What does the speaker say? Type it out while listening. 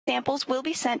samples will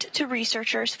be sent to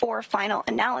researchers for final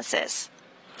analysis.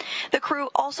 The crew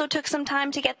also took some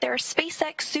time to get their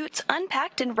SpaceX suits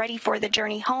unpacked and ready for the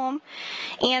journey home.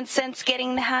 And since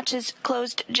getting the hatches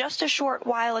closed just a short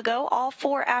while ago, all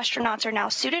 4 astronauts are now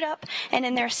suited up and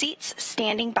in their seats,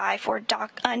 standing by for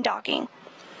undocking.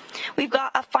 We've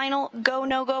got a final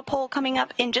go-no-go poll coming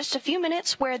up in just a few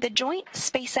minutes where the joint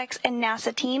SpaceX and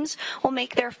NASA teams will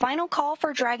make their final call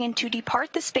for Dragon to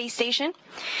depart the space station.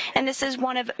 And this is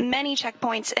one of many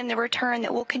checkpoints in the return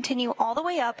that will continue all the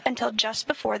way up until just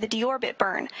before the deorbit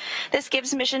burn. This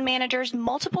gives mission managers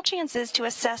multiple chances to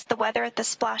assess the weather at the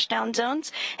splashdown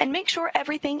zones and make sure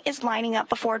everything is lining up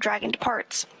before Dragon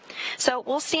departs. So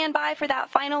we'll stand by for that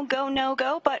final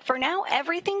go-no-go, but for now,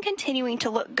 everything continuing to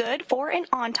look good for an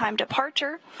on-time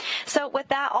departure. So with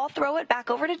that, I'll throw it back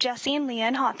over to Jesse and Leah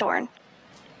in Hawthorne.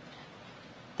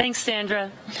 Thanks,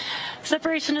 Sandra.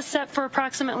 Separation is set for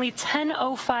approximately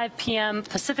 10:05 p.m.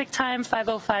 Pacific Time,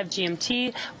 5:05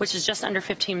 GMT, which is just under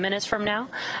 15 minutes from now.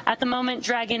 At the moment,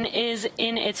 Dragon is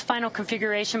in its final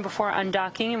configuration before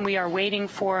undocking, and we are waiting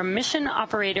for mission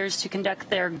operators to conduct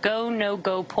their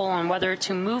go-no-go poll on whether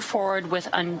to move forward with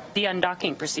the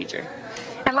undocking procedure.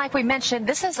 And like we mentioned,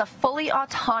 this is a fully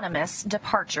autonomous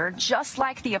departure, just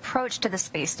like the approach to the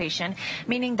space station,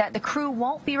 meaning that the crew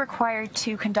won't be required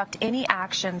to conduct any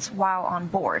actions while on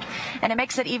board. And it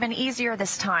makes it even easier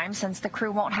this time since the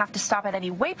crew won't have to stop at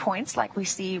any waypoints like we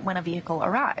see when a vehicle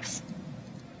arrives.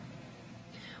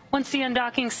 Once the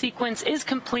undocking sequence is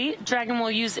complete, Dragon will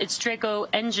use its Draco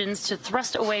engines to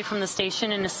thrust away from the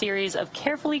station in a series of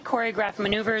carefully choreographed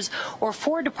maneuvers or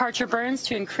 4 departure burns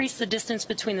to increase the distance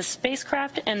between the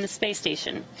spacecraft and the space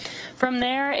station. From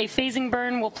there, a phasing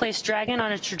burn will place Dragon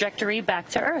on a trajectory back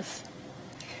to Earth.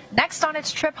 Next on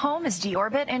its trip home is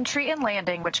deorbit, entry, and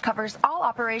landing, which covers all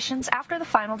operations after the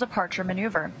final departure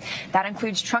maneuver. That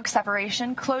includes trunk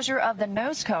separation, closure of the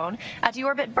nose cone, a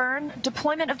deorbit burn,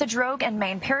 deployment of the drogue and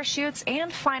main parachutes,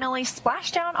 and finally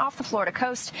splashdown off the Florida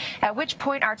coast, at which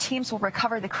point our teams will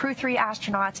recover the Crew-3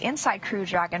 astronauts inside Crew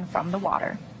Dragon from the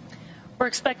water. We're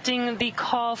expecting the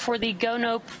call for the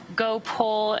go-no-go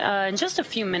poll in just a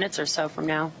few minutes or so from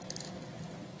now.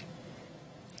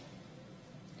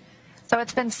 So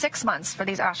it's been 6 months for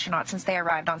these astronauts since they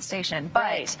arrived on station,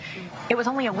 but It was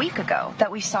only a week ago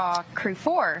that we saw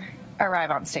Crew-4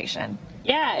 arrive on station.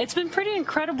 Yeah, it's been pretty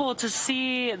incredible to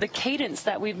see the cadence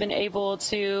that we've been able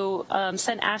to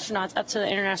send astronauts up to the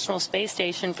International Space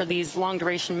Station for these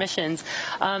long-duration missions.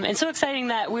 And so exciting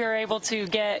that we were able to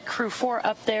get Crew-4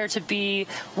 up there to be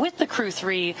with the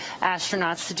Crew-3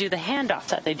 astronauts to do the handoff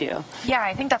that they do. Yeah,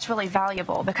 I think that's really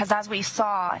valuable because as we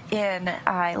saw in,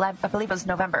 I believe it was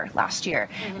November last year,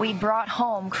 we brought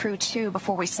home Crew-2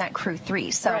 before we sent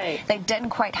Crew-3. So they didn't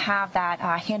quite have that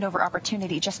handover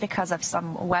opportunity just because of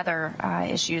some weather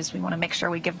issues. We want to make sure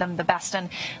we give them the best and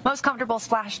most comfortable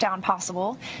splashdown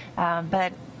possible.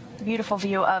 But beautiful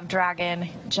view of Dragon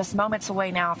just moments away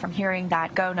now from hearing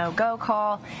that go-no-go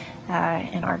call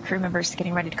and our crew members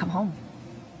getting ready to come home.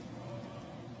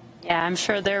 Yeah, I'm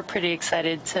sure they're pretty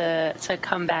excited to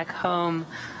come back home.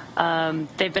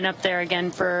 They've been up there again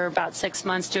for about 6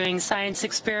 months doing science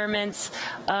experiments,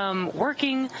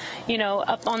 working,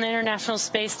 up on the International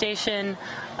Space Station.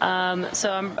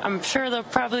 So I'm sure they're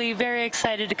probably very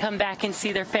excited to come back and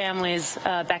see their families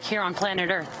back here on planet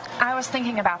Earth. I was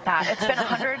thinking about that. It's been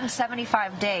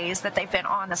 175 days that they've been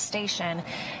on the station.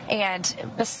 And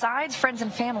besides friends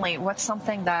and family, what's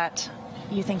something that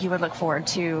you think you would look forward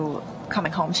to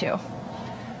coming home to?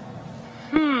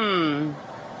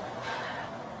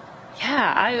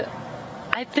 Yeah,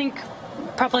 I think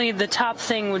probably the top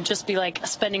thing would just be like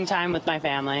spending time with my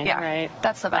family. Yeah, right?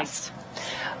 That's the best.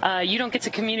 You don't get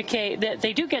to communicate.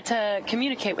 They do get to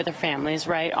communicate with their families,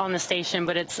 right, on the station,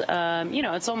 but it's,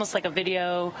 it's almost like a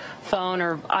video phone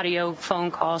or audio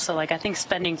phone call. So, I think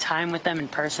spending time with them in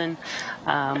person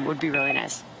would be really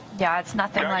nice. Yeah, it's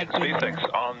nothing like SpaceX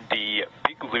on the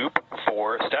big loop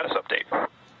for status update.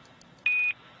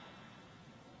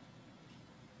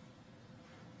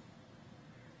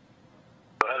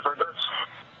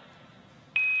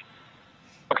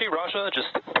 Okay, Raja, just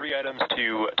 3 items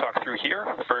to talk through here.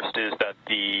 The first is that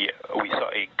we saw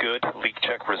a good leak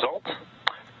check result.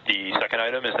 The second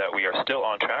item is that we are still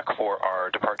on track for our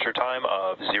departure time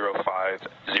of 0500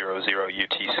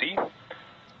 UTC.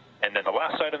 And then the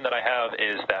last item that I have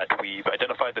is that we've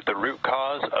identified that the root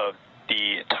cause of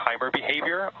the timer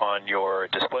behavior on your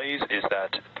displays is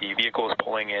that the vehicle is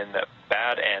pulling in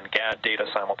BAD and GAD data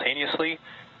simultaneously.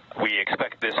 We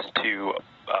expect this to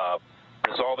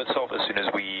resolve itself as soon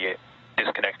as we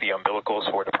disconnect the umbilicals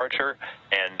for departure,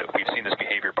 and we've seen this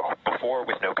behavior before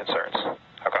with no concerns.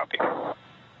 How copy?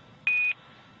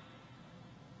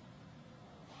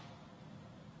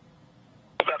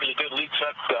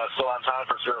 deck, still on time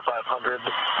for 0500,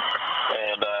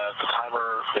 and the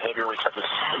timer behavior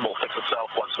will fix itself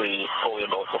once we fully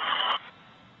umbilical.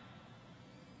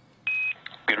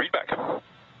 Good readback.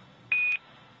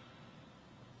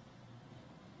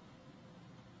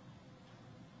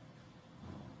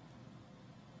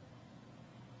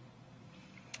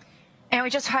 And we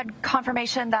just had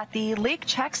confirmation that the leak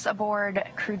checks aboard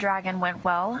Crew Dragon went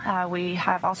well. We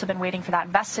have also been waiting for that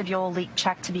vestibule leak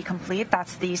check to be complete.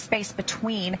 That's the space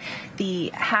between the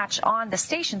hatch on the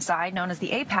station side, known as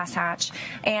the A-Pass hatch,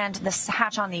 and the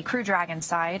hatch on the Crew Dragon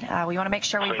side. We want to make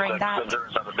sure we bring that.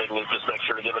 SpaceX on the big loop, just make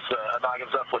sure to give us a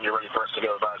noggins up when you're ready for us to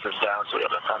go visors down, so we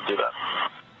have enough time to do that.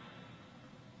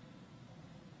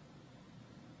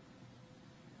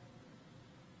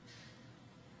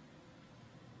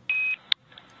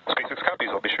 SpaceX copies.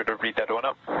 I'll be sure to read that one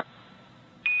up.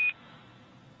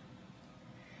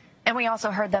 And we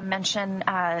also heard them mention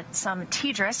some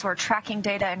TDRS, or tracking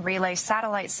data and relay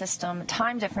satellite system,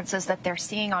 time differences that they're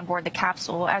seeing on board the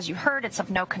capsule. As you heard, it's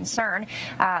of no concern.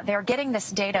 They're getting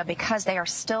this data because they are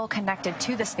still connected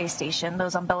to the space station.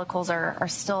 Those umbilicals are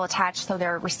still attached, so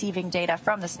they're receiving data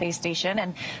from the space station.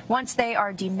 And once they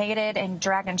are demated and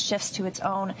Dragon shifts to its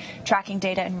own tracking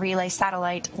data and relay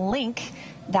satellite link,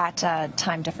 that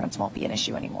time difference won't be an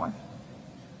issue anymore.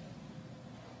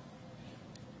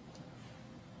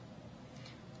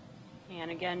 And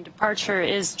again, departure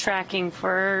is tracking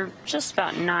for just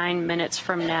about 9 minutes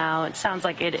from now. It sounds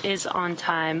like it is on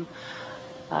time.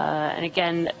 And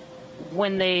again,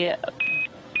 when they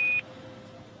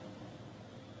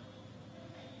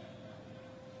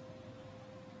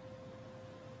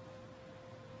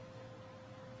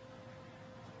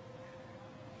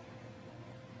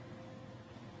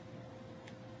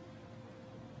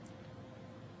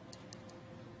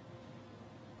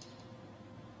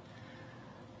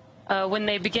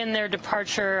begin their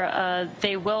departure,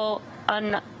 they will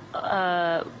the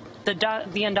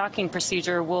undocking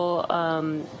procedure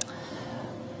will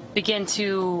begin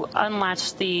to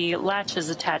unlatch the latches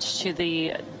attached to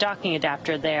the docking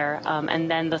adapter there,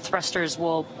 and then the thrusters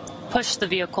will push the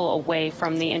vehicle away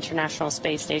from the International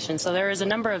Space Station. So there is a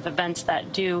number of events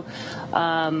that do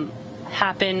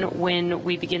happen when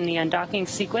we begin the undocking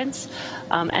sequence,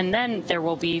 and then there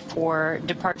will be 4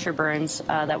 departure burns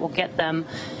that will get them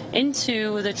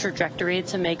into the trajectory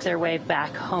to make their way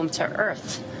back home to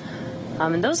Earth.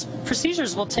 And those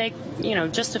procedures will take,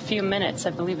 just a few minutes. I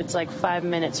believe it's like 5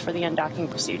 minutes for the undocking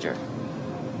procedure.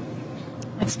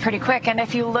 It's pretty quick. And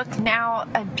if you look now,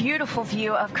 a beautiful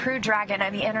view of Crew Dragon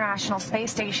and the International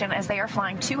Space Station as they are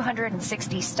flying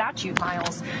 260 statute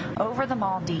miles over the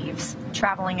Maldives,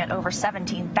 traveling at over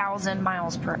 17,000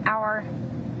 miles per hour.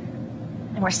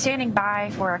 And we're standing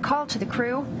by for a call to the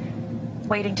crew,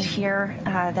 waiting to hear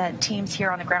that teams here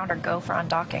on the ground are go for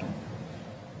undocking.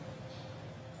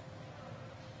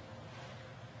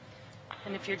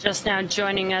 And if you're just now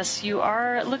joining us, you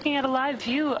are looking at a live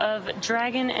view of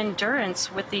Dragon Endurance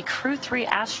with the Crew-3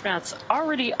 astronauts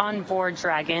already on board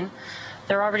Dragon.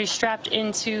 They're already strapped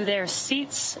into their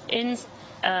seats,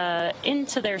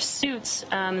 into their suits.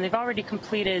 They've already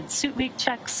completed suit leak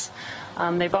checks.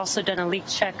 They've also done a leak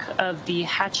check of the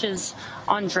hatches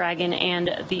on Dragon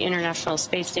and the International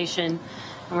Space Station.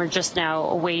 And we're just now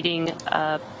awaiting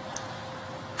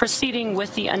proceeding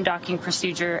with the undocking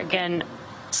procedure, again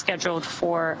scheduled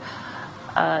for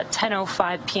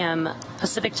 10:05 p.m.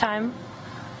 Pacific time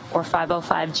or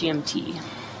 5:05 GMT.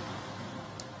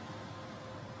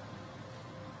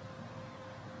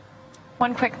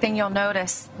 One quick thing you'll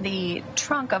notice, the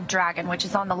trunk of Dragon, which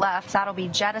is on the left, that'll be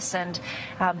jettisoned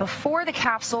before the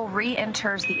capsule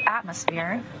re-enters the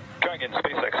atmosphere. Dragon,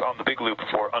 SpaceX on the big loop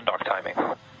for undock timing.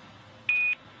 Go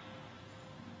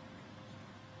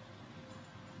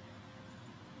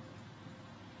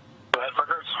ahead,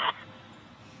 Parker.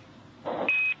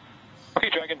 Okay,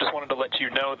 Dragon, just wanted to let you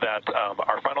know that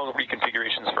our final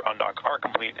reconfigurations for undock are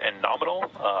complete and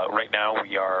nominal. Right now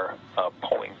we are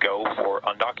pulling go for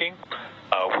undocking.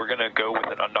 We're going to go with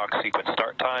an undock sequence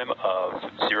start time of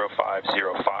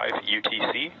 0505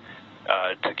 UTC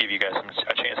to give you guys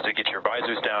a chance to get your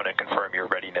visors down and confirm your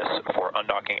readiness for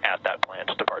undocking at that planned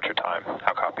departure time.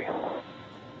 How copy?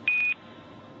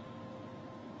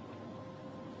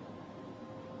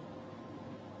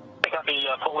 Copy,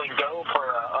 pulling go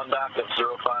for undock at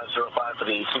 0505 for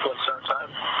the sequence start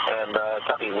time, and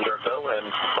copy, leader go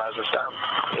and visors down.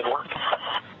 Good work.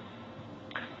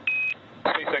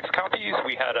 SpaceX copies.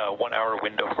 We had a 1-hour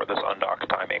window for this undock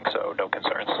timing, so no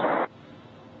concerns.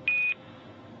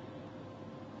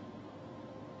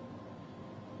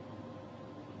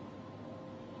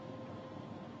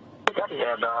 Copy,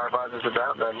 and our visors are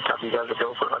down, then copy, you guys are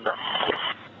go for undock.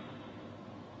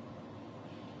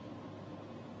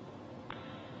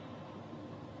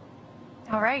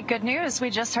 All right, good news. We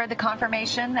just heard the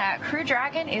confirmation that Crew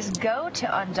Dragon is go to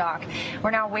undock.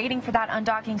 We're now waiting for that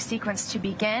undocking sequence to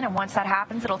begin, and once that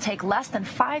happens, it'll take less than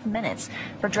 5 minutes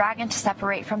for Dragon to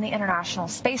separate from the International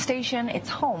Space Station, its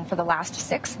home for the last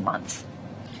 6 months.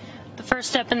 The first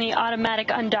step in the automatic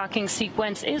undocking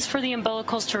sequence is for the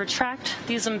umbilicals to retract.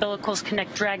 These umbilicals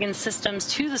connect Dragon systems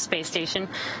to the space station,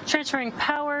 transferring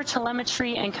power,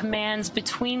 telemetry, and commands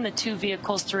between the two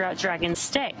vehicles throughout Dragon's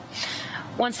stay.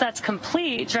 Once that's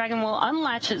complete, Dragon will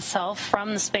unlatch itself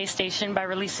from the space station by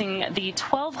releasing the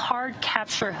 12 hard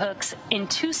capture hooks in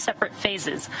 2 separate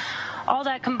phases. All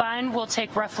that combined will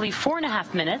take roughly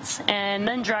 4.5 minutes, and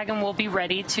then Dragon will be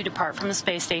ready to depart from the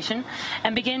space station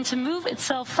and begin to move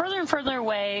itself further and further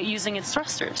away using its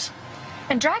thrusters.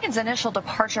 And Dragon's initial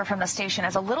departure from the station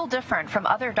is a little different from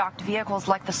other docked vehicles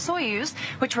like the Soyuz,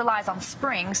 which relies on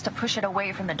springs to push it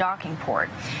away from the docking port.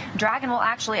 Dragon will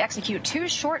actually execute 2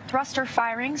 short thruster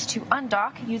firings to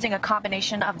undock using a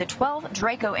combination of the 12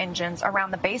 Draco engines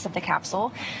around the base of the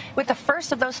capsule, with the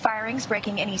first of those firings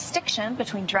breaking any stiction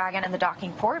between Dragon and the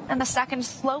docking port, and the second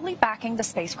slowly backing the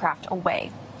spacecraft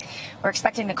away. We're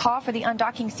expecting the call for the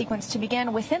undocking sequence to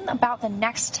begin within about the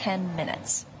next 10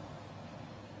 minutes.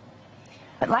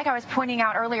 But like I was pointing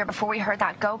out earlier before we heard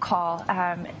that go call,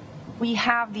 we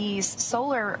have these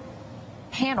solar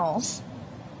panels,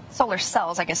 solar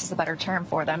cells, I guess is a better term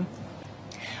for them,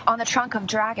 on the trunk of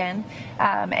Dragon.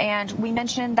 And we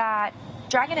mentioned that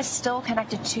Dragon is still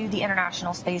connected to the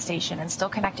International Space Station and still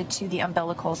connected to the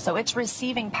umbilicals, so it's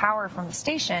receiving power from the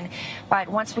station. But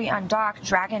once we undock,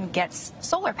 Dragon gets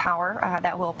solar power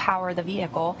that will power the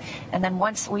vehicle. And then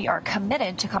once we are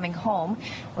committed to coming home,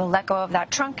 we'll let go of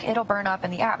that trunk, it'll burn up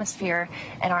in the atmosphere,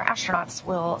 and our astronauts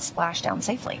will splash down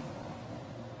safely.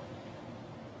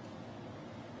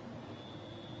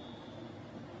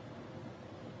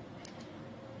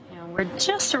 We're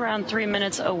just around 3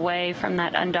 minutes away from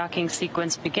that undocking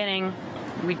sequence beginning.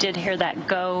 We did hear that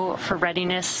go for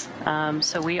readiness,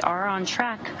 so we are on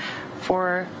track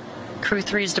for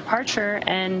Crew-3's departure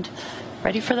and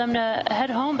ready for them to head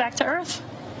home back to Earth.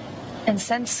 And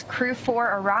since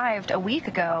Crew-4 arrived a week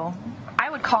ago, I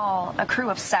would call a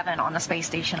crew of 7 on the space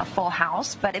station a full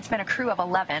house, but it's been a crew of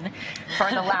 11 for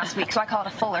the last week, so I call it a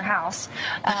fuller house.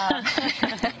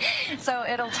 So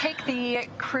it'll take the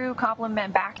crew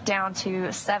complement back down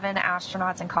to 7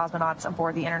 astronauts and cosmonauts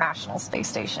aboard the International Space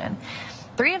Station.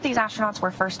 3 of these astronauts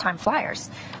were first-time flyers.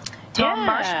 Tom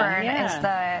Marshburn is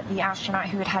the astronaut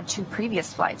who had 2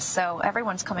 previous flights, so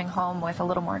everyone's coming home with a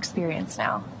little more experience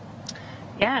now.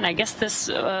 Yeah, and I guess this,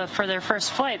 for their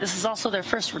first flight, this is also their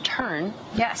first return.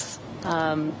 Yes.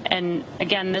 And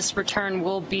again, this return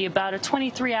will be about a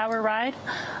 23-hour ride.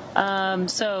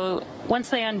 So once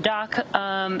they undock,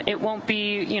 it won't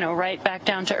be, right back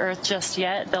down to Earth just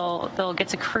yet. They'll get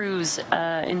to cruise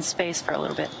in space for a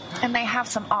little bit. And they have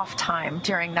some off time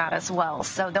during that as well.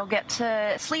 So they'll get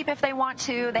to sleep if they want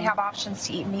to. They have options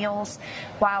to eat meals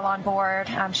while on board.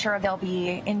 I'm sure they'll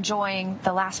be enjoying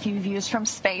the last few views from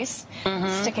space,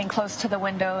 sticking close to the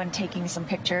window and taking some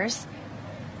pictures.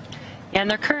 Yeah,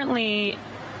 and they're currently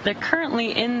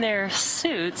in their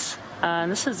suits.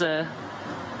 This is a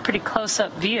pretty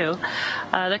close-up view.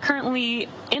 They're currently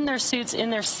in their suits, in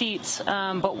their seats,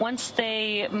 but once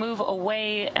they move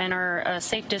away and are a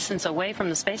safe distance away from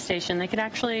the space station, they can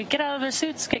actually get out of their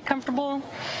suits, get comfortable,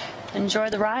 enjoy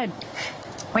the ride.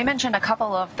 We mentioned a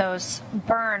couple of those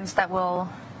burns that will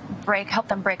help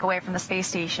them break away from the space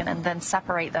station and then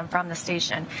separate them from the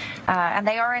station. And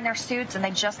they are in their suits, and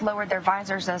they just lowered their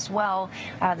visors as well.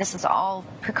 This is all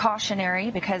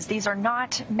precautionary because these are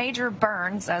not major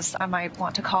burns, as I might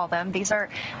want to call them. These are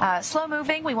slow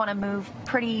moving. We want to move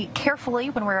pretty carefully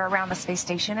when we're around the space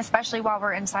station, especially while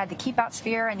we're inside the keep out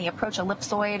sphere and the approach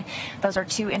ellipsoid. Those are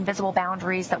 2 invisible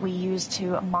boundaries that we use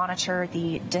to monitor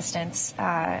the distance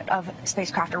of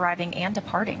spacecraft arriving and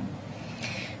departing.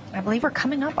 I believe we're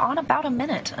coming up on about a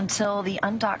minute until the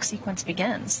undock sequence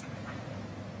begins.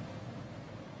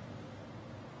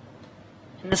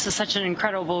 And this is such an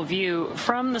incredible view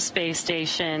from the space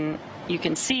station. You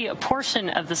can see a portion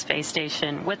of the space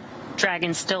station with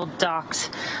Dragon still docked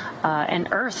and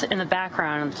Earth in the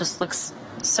background. It just looks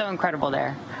so incredible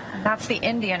there. That's the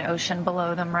Indian Ocean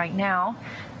below them right now.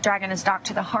 Dragon is docked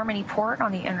to the Harmony port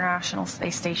on the International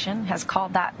Space Station, has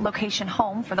called that location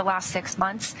home for the last 6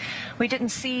 months. We didn't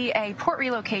see a port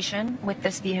relocation with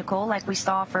this vehicle like we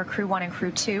saw for Crew 1 and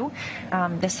Crew 2.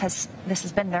 This has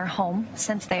been their home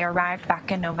since they arrived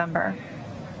back in November.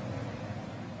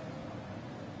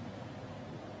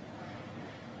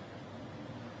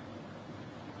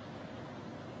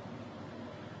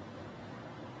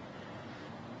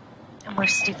 And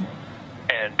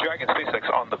And Dragon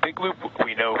SpaceX on the big loop,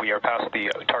 we know we are past the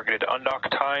targeted undock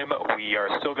time. We are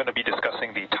still going to be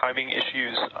discussing the timing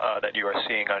issues that you are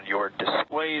seeing on your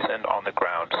displays and on the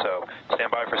ground. So stand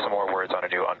by for some more words on a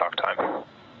new undock time.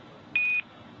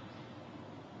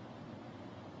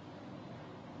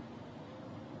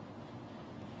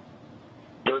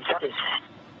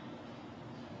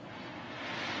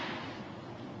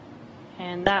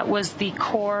 And that was the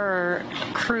core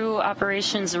crew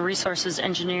operations and resources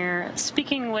engineer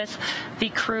speaking with the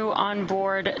crew on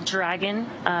board Dragon.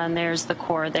 There's the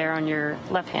core there on your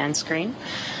left-hand screen.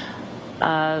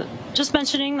 Just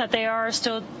mentioning that they are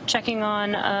still checking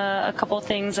on a couple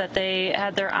things that they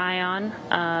had their eye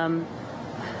on.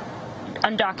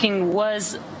 Undocking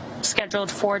was scheduled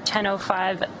for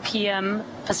 10:05 p.m.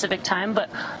 Pacific time, but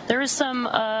there is some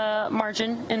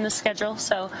margin in the schedule.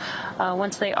 So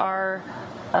once they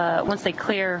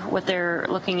clear what they're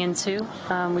looking into,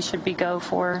 we should be go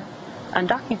for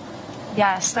undocking.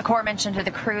 Yes, the Corps mentioned to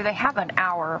the crew they have an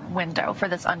hour window for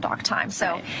this undock time,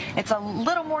 so it's a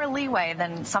little more leeway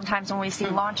than sometimes when we see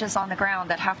launches on the ground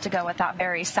that have to go at that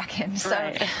very second. So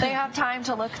they have time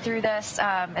to look through this,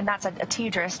 and that's a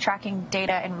TDRS, Tracking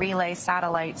Data and Relay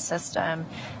Satellite System,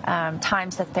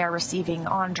 times that they're receiving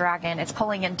on Dragon. It's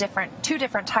pulling in two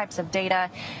different types of data,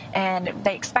 and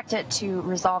they expect it to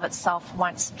resolve itself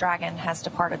once Dragon has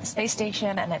departed the space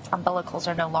station and its umbilicals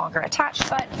are no longer attached.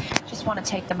 But just want to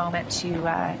take the moment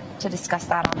to discuss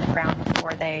that on the ground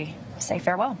before they say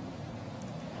farewell.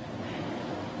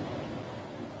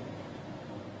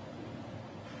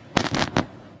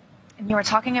 And you were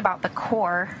talking about the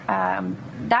core.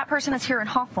 That person is here in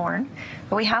Hawthorne,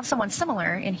 but we have someone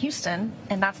similar in Houston,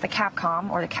 and that's the Capcom,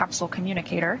 or the Capsule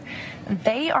Communicator.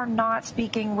 They are not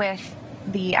speaking with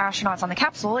the astronauts on the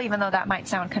capsule, even though that might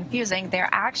sound confusing. They're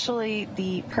actually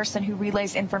the person who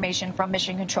relays information from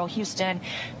Mission Control Houston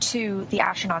to the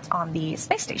astronauts on the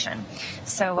space station.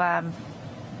 So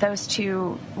those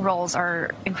two roles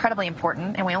are incredibly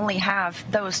important, and we only have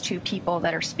those two people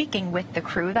that are speaking with the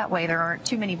crew. That way there aren't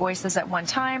too many voices at one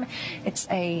time. It's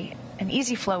an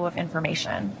easy flow of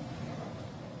information.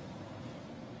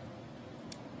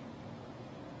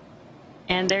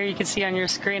 And there you can see on your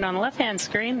screen, on the left-hand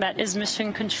screen, that is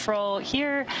Mission Control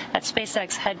here at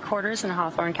SpaceX headquarters in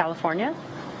Hawthorne, California.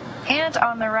 And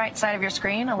on the right side of your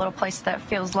screen, a little place that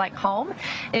feels like home,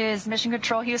 is Mission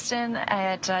Control Houston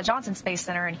at Johnson Space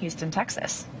Center in Houston,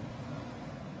 Texas.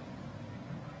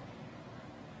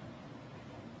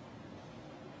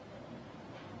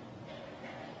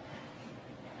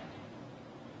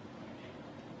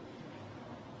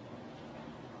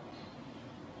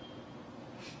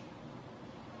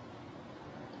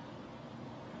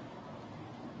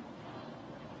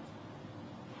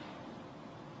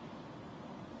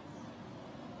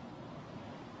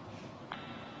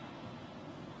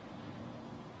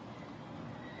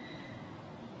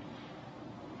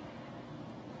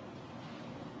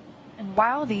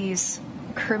 While these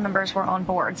crew members were on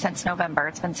board since November,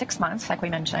 it's been 6 months, like we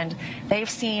mentioned, they've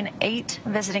seen 8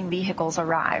 visiting vehicles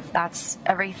arrive. That's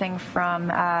everything from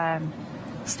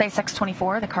SpaceX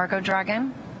 24, the cargo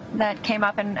Dragon, that came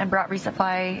up and brought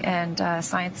resupply and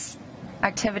science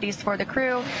activities for the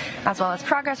crew, as well as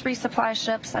Progress resupply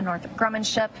ships, a Northrop Grumman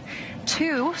ship,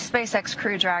 2 SpaceX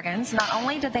Crew Dragons. Not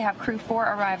only did they have Crew 4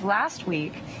 arrive last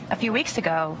week, a few weeks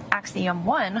ago, Axiom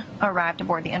 1 arrived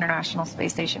aboard the International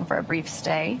Space Station for a brief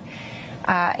stay,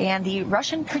 and the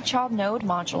Russian Prychal node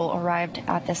module arrived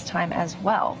at this time as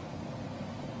well.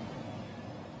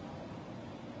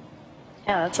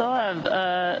 Yeah, that's a lot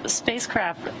of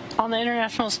spacecraft on the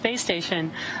International Space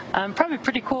Station. Probably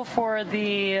pretty cool for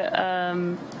the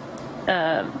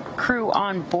crew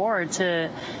on board to,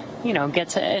 get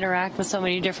to interact with so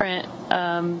many different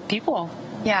people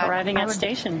arriving at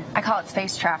station. I call it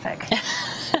space traffic.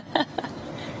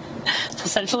 It's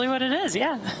essentially what it is,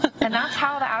 yeah. And that's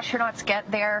how the astronauts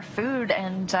get their food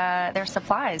and their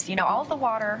supplies. All of the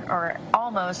water, or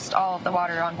almost all of the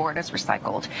water on board, is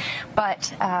recycled.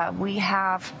 But we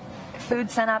have food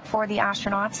sent up for the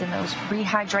astronauts in those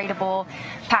rehydratable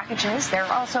packages. There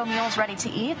are also meals ready to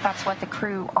eat. That's what the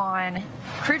crew on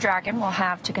Crew Dragon will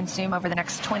have to consume over the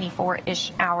next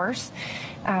 24-ish hours.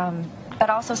 But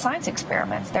also science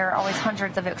experiments. There are always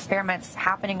hundreds of experiments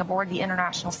happening aboard the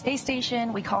International Space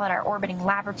Station. We call it our orbiting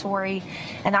laboratory,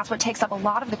 and that's what takes up a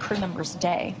lot of the crew members'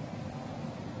 day.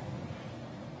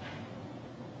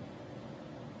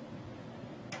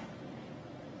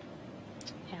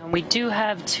 And we do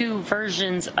have 2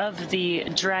 versions of the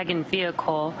Dragon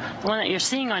vehicle. The one that you're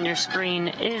seeing on your screen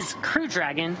is Crew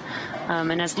Dragon,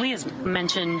 and as Lee has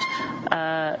mentioned,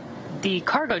 the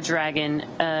Cargo Dragon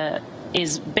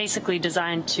is basically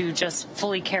designed to just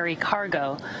fully carry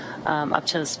cargo up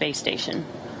to the space station.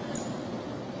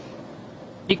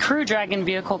 The Crew Dragon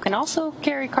vehicle can also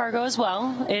carry cargo as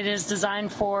well. It is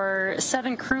designed for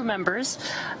 7 crew members.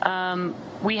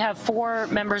 We have 4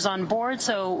 members on board,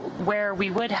 so where we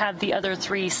would have the other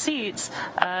 3 seats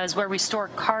is where we store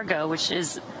cargo, which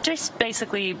is just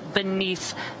basically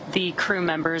beneath the crew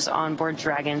members on board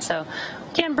Dragon. So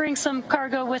can bring some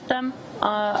cargo with them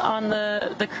on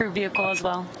the crew vehicle as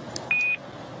well.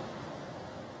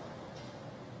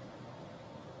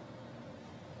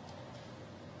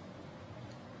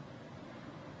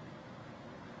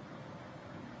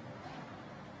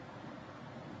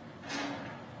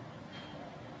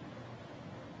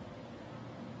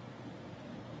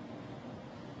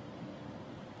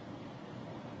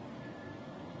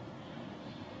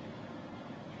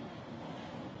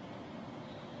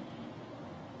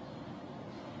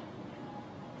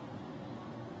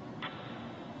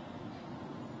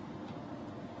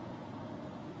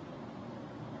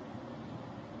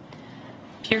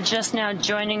 If you're just now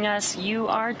joining us, you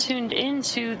are tuned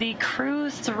into the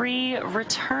Crew-3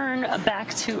 return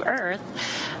back to Earth.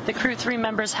 The Crew-3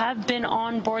 members have been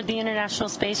on board the International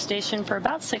Space Station for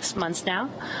about 6 months now.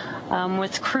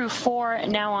 With Crew-4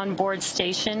 now on board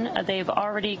station, they've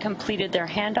already completed their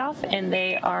handoff, and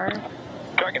they are...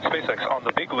 Dragon SpaceX on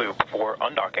the big loop for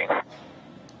undocking.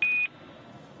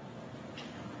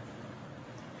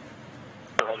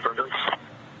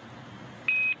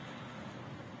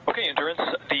 Okay, Endurance,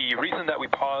 the reason that we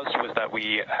paused was that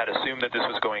we had assumed that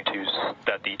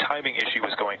that the timing issue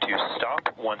was going to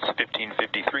stop once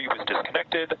 1553 was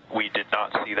disconnected. We did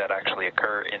not see that actually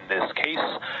occur in this case,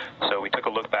 so we took a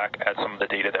look back at some of the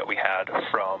data that we had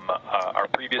from our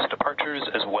previous departures,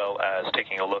 as well as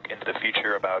taking a look into the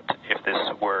future about if this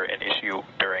were an issue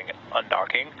during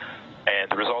undocking. And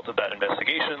the result of that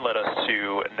investigation led us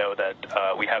to know that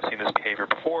we have seen this behavior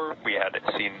before. We had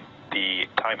seen the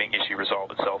timing issue resolve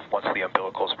itself once the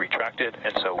umbilicals retracted,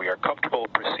 and so we are comfortable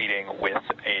proceeding with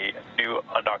a new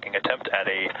undocking attempt at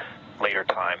a later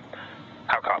time.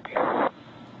 How copy?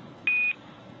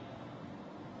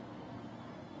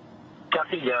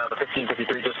 Copy, the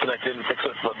 1553 disconnected and fix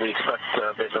it what we expect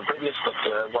based on previous, but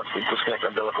once we disconnect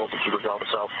umbilicals, it should resolve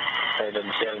itself, and then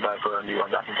standing by for a new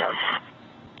undocking time.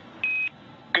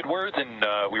 Good words, and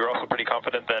we were also pretty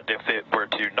confident that if it were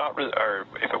to not, or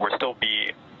if it were still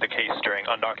be the case during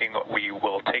undocking, we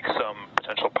will take some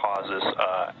potential pauses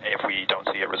if we don't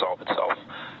see it resolve itself.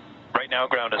 Right now,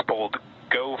 ground is pulled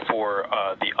go for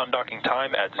the undocking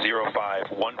time at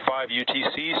 0515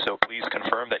 UTC, so please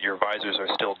confirm that your visors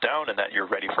are still down and that you're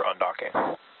ready for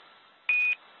undocking.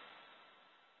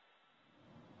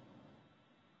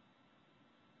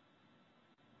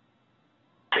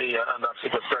 The undock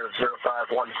sequence started at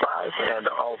 0515, and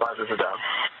all visors are down.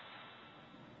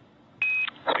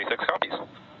 SpaceX copies.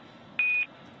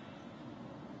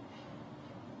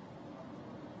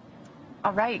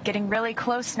 All right, getting really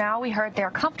close now. We heard they're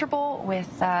comfortable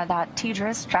with that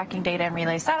TDRS, tracking data and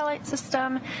relay satellite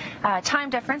system,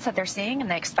 time difference that they're seeing, and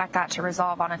they expect that to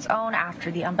resolve on its own after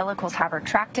the umbilicals have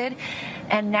retracted.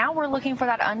 And now we're looking for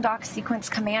that undock sequence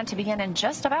command to begin in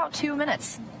just about 2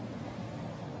 minutes.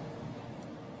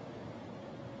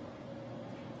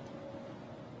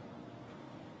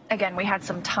 Again, we had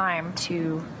some time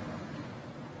to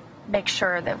make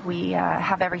sure that we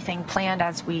have everything planned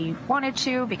as we wanted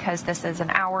to, because this is an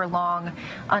hour-long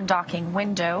undocking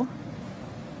window.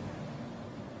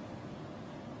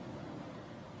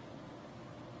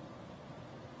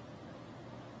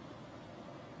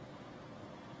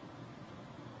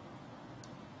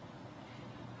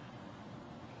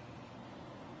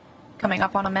 Coming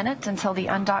up on a minute until the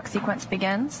undock sequence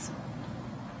begins.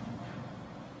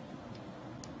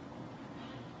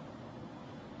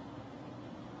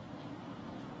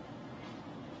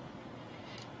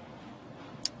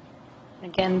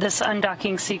 Again, this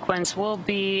undocking sequence will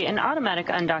be an automatic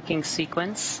undocking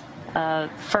sequence.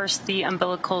 First, the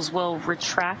umbilicals will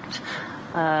retract,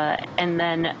 and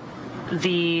then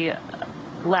the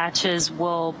latches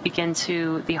will begin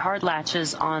to, the hard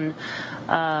latches on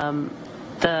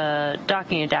the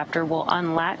docking adapter will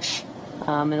unlatch.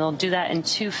 And they'll do that in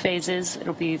 2 phases.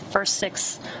 It'll be the first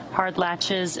 6 hard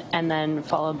latches, and then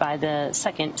followed by the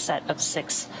second set of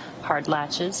 6 hard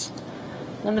latches.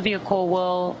 Then the vehicle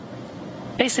will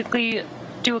basically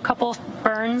do a couple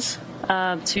burns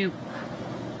to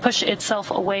push itself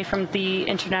away from the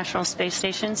International Space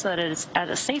Station so that it is at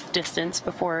a safe distance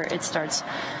before it starts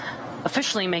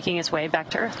officially making its way back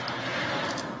to Earth.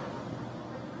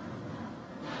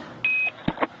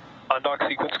 Undock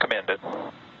sequence commanded.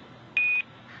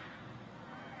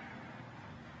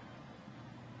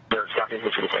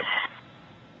 wish you the same.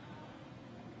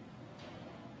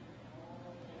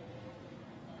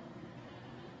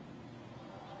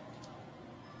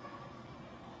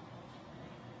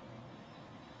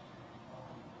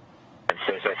 And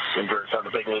SpaceX inverts on the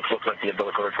big loops. Looks like the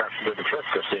umbilical retraction did the trick.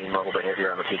 They're seeing normal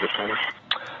behavior on the T-Jet timer.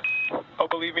 Oh,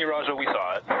 believe me, Raja, we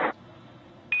saw it.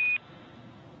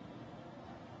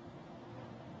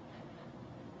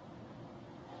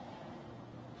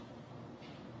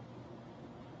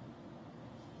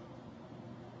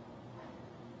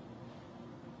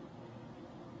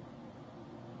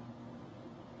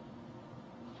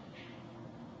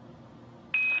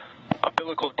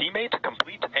 Umbilical demate,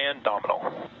 complete and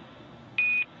nominal.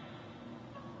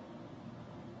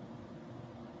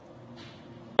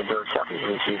 Invert copy.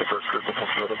 We see the first group of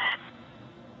estimated.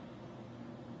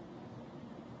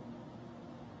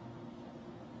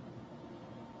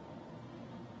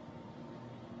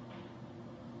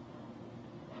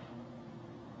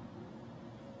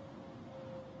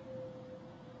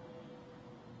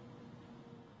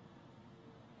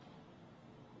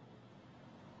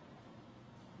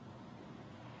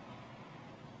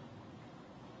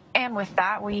 And with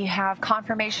that, we have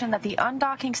confirmation that the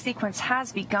undocking sequence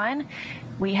has begun.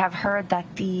 We have heard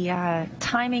that the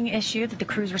timing issue that the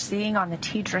crews were seeing on the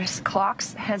TDRS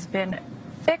clocks has been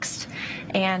fixed.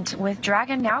 And with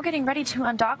Dragon now getting ready to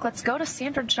undock, let's go to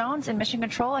Sandra Jones in Mission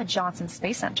Control at Johnson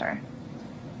Space Center.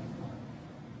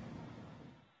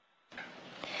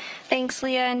 Thanks,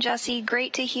 Leah and Jesse.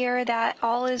 Great to hear that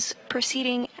all is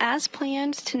proceeding as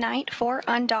planned tonight for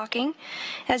undocking.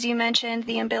 As you mentioned,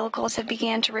 the umbilicals have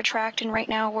began to retract, and right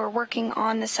now we're working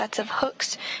on the sets of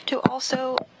hooks to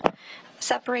also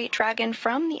separate Dragon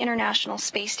from the International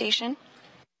Space Station.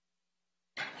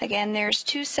 Again, there's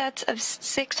 2 sets of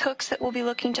 6 hooks that we'll be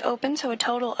looking to open, so a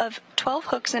total of 12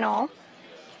 hooks in all.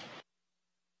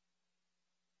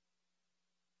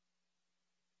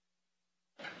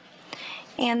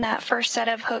 And that first set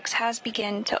of hooks has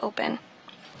begun to open.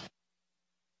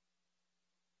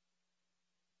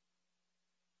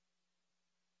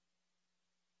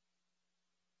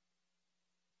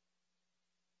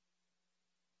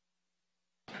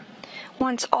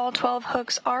 Once all 12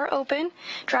 hooks are open,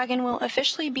 Dragon will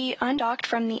officially be undocked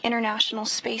from the International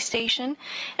Space Station,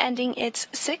 ending its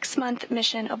 6-month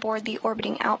mission aboard the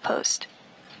orbiting outpost.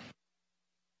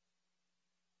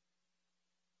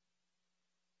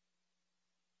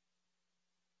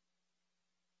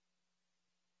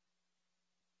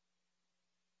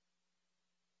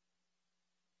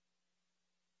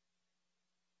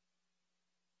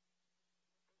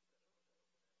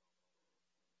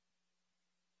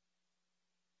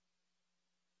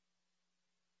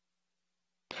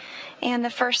 And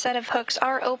the first set of hooks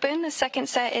are open, the second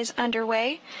set is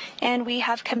underway, and we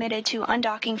have committed to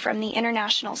undocking from the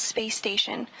International Space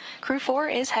Station.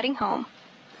 Crew-4 is heading home.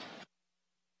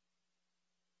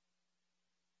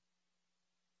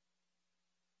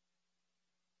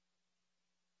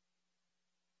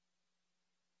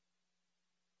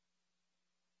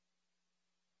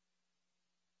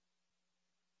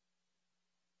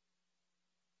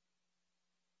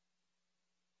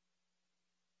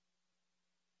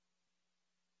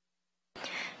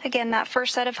 Again, that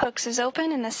first set of hooks is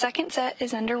open and the second set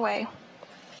is underway.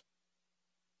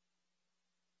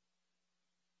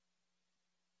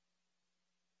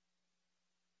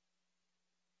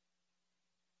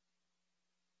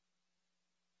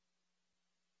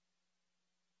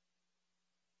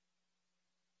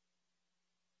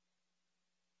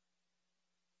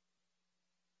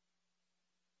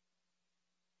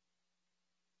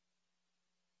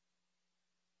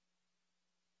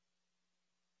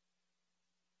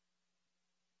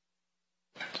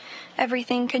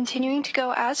 Everything continuing to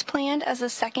go as planned as the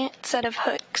second set of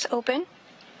hooks open.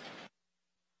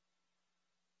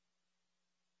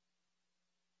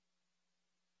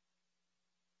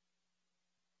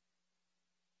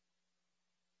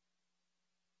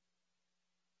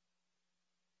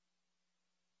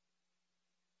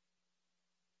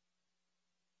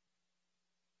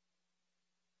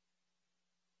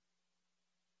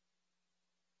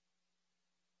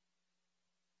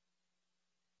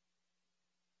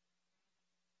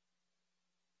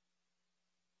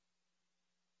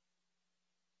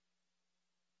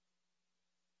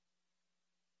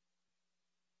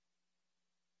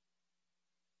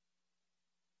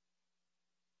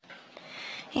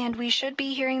 And we should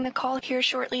be hearing the call here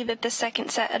shortly that the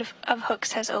second set of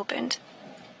hooks has opened.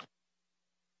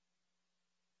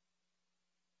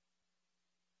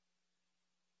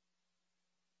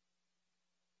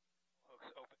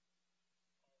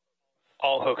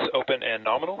 All hooks open and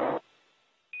nominal.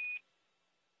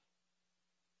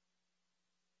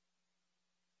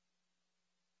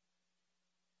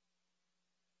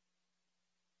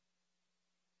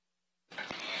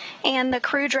 And the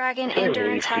Crew Dragon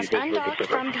Endurance has undocked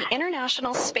from the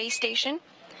International Space Station.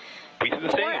 We see the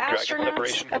 4 same. Dragon astronauts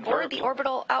separation aboard confirmed. the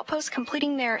orbital outpost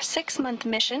completing their 6-month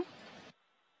mission.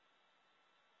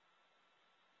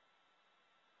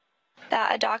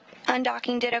 That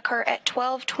undocking did occur at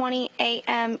 12:20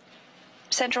 a.m.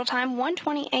 Central Time,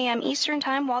 1:20 a.m. Eastern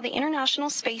Time, while the International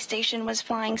Space Station was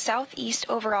flying southeast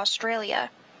over Australia.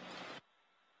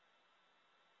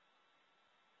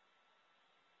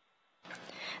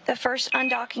 The first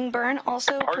undocking burn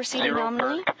also Part proceeding 0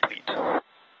 nominally. burn complete.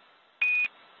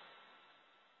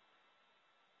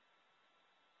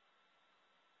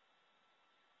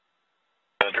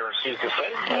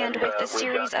 And with the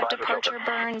series of departure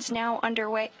burns now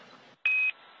underway.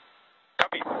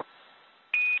 Copy.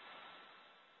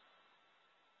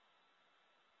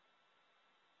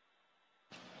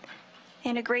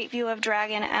 And a great view of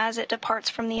Dragon as it departs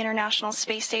from the International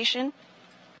Space Station.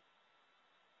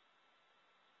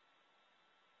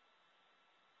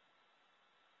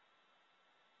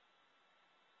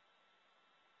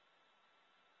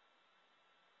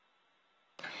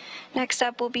 Next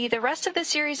up will be the rest of the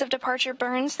series of departure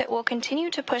burns that will continue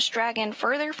to push Dragon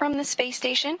further from the space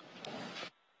station.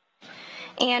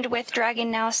 And with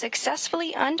Dragon now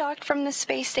successfully undocked from the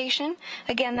space station,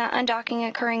 again that undocking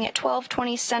occurring at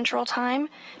 12:20 Central Time,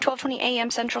 12:20 a.m.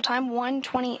 Central Time,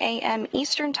 1:20 a.m.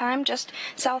 Eastern Time, just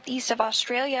southeast of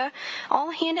Australia,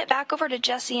 I'll hand it back over to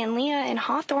Jesse and Leah in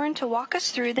Hawthorne to walk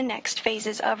us through the next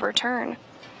phases of return.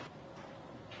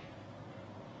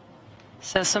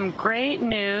 So some great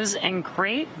news and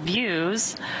great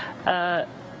views.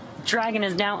 Dragon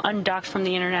is now undocked from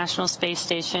the International Space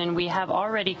Station. We have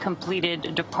already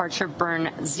completed departure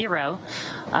burn 0.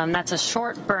 That's a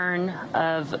short burn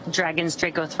of Dragon's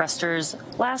Draco thrusters.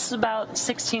 Lasts about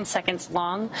 16 seconds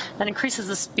long. That increases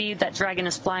the speed that Dragon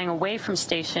is flying away from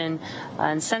station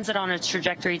and sends it on a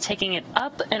trajectory, taking it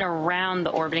up and around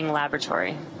the orbiting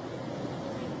laboratory.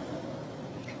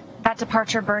 That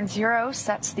departure burn 0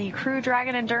 sets the Crew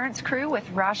Dragon Endurance crew with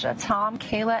Raja, Tom,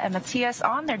 Kayla, and Matthias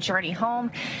on their journey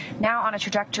home, now on a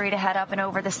trajectory to head up and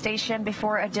over the station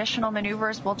before additional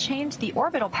maneuvers will change the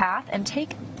orbital path and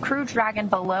take Crew Dragon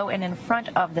below and in front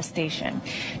of the station.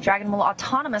 Dragon will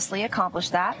autonomously accomplish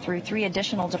that through 3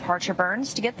 additional departure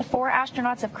burns to get the 4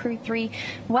 astronauts of Crew-3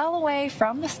 well away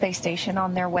from the space station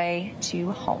on their way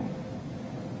to home.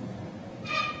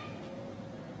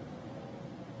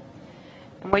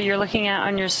 What you're looking at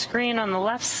on your screen on the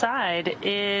left side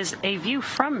is a view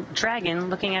from Dragon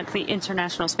looking at the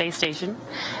International Space Station.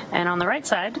 And on the right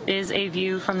side is a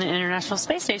view from the International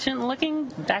Space Station looking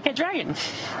back at Dragon.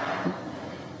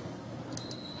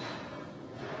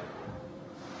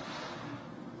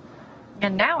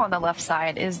 And now on the left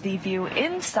side is the view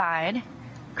inside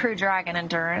Crew Dragon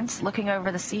Endurance, looking over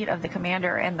the seat of the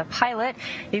commander and the pilot.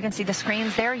 You can see the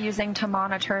screens they're using to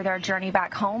monitor their journey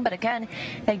back home, but again,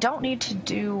 they don't need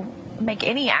to make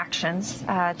any actions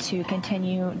to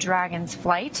continue Dragon's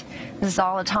flight. This is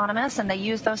all autonomous, and they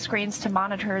use those screens to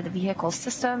monitor the vehicle's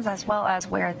systems as well as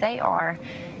where they are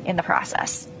in the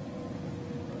process.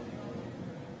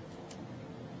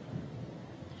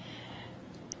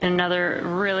 Another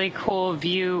really cool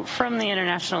view from the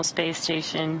International Space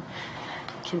Station.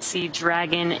 You can see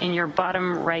Dragon in your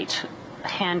bottom right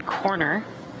hand corner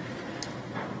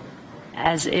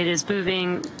as it is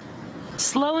moving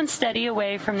slow and steady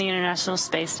away from the International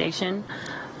Space Station.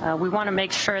 We want to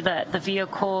make sure that the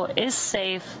vehicle is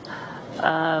safe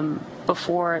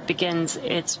before it begins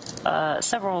its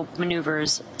several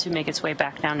maneuvers to make its way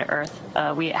back down to Earth.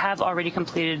 We have already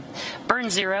completed burn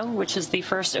 0, which is the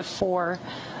first of 4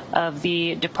 of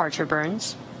the departure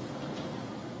burns.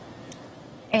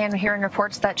 And we're hearing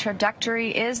reports that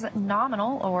trajectory is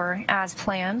nominal or as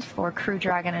planned for Crew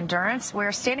Dragon Endurance.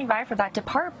 We're standing by for that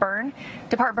depart burn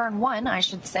 1, I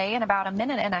should say, in about a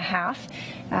minute and a half.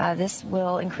 This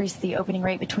will increase the opening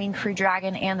rate between Crew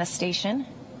Dragon and the station.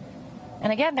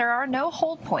 And again, there are no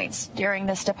hold points during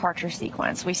this departure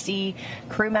sequence. We see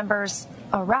crew members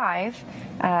arrive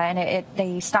and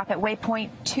they stop at waypoint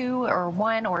 2 or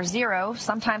 1 or 0.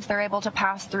 Sometimes they're able to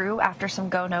pass through after some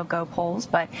go, no go polls,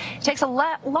 but it takes a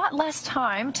lot less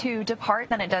time to depart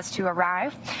than it does to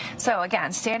arrive. So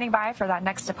again, standing by for that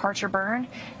next departure burn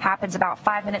happens about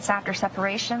 5 minutes after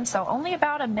separation, so only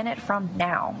about a minute from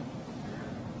now.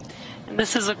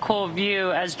 This is a cool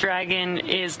view as Dragon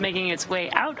is making its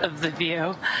way out of the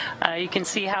view. You can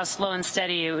see how slow and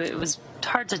steady it was.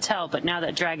 Hard to tell, but now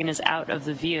that Dragon is out of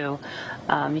the view,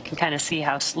 you can kind of see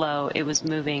how slow it was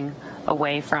moving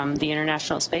away from the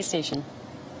International Space Station.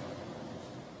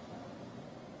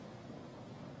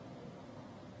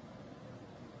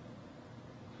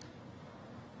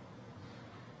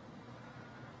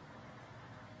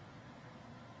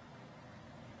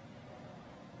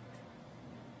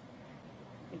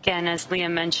 Again, as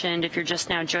Liam mentioned, if you're just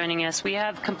now joining us, we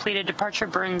have completed departure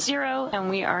burn 0, and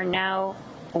we are now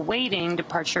awaiting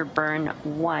departure burn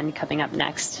 1 coming up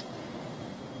next.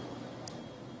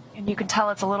 And you can tell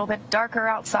it's a little bit darker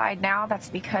outside now. That's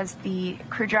because the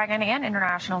Crew Dragon and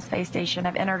International Space Station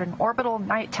have entered an orbital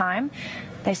nighttime.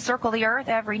 They circle the Earth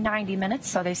every 90 minutes,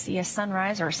 so they see a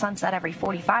sunrise or a sunset every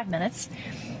 45 minutes.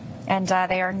 And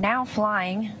they are now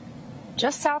flying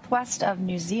just southwest of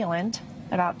New Zealand,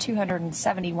 about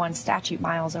 271 statute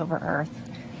miles over Earth.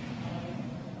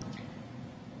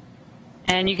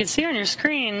 And you can see on your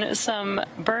screen some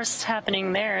bursts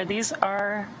happening there. These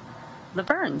are the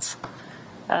burns.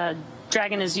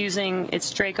 Dragon is using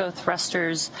its Draco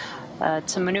thrusters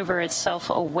to maneuver itself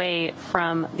away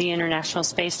from the International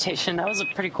Space Station. That was a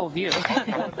pretty cool view.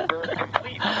 Burn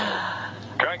complete.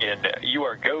 Dragon, you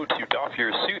are go to doff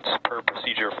your suits per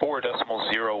procedure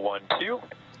 4.012.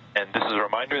 And this is a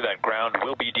reminder that ground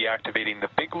will be deactivating the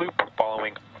big loop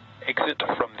following exit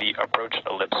from the approach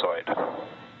ellipsoid.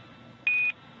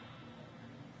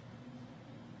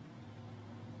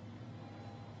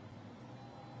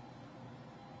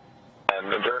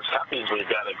 And Endurance copies, we've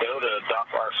got to go to dock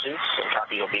our suits, and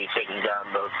copy will be taking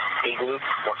down the big loop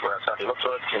once we're outside the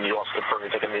ellipsoid. Can you also confirm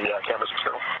you're taking the cameras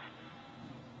external?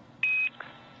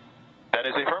 That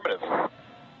is affirmative.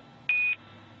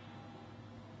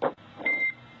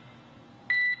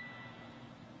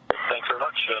 Thanks very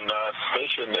much. And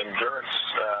Station Endurance,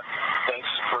 thanks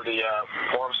for the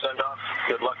warm send-off.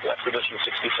 Good luck to Expedition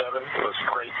 67. It was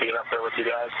great being up there with you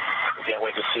guys. We can't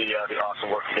wait to see the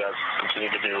awesome work you guys continue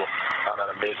to do on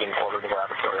that amazing orbiting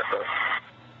laboratory up there.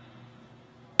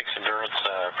 Thanks, Endurance.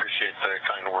 Appreciate the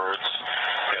kind words.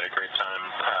 Had a great time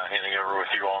handing over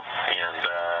with you all, and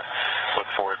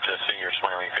look forward to seeing your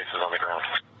smiling faces on the ground.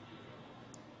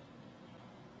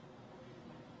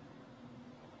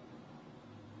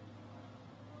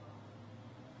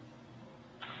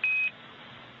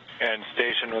 And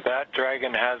Station, with that,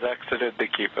 Dragon has exited the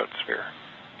keep-out sphere.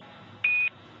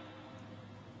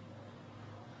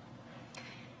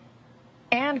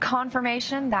 And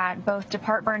confirmation that both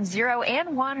Depart Burn 0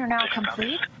 and 1 are now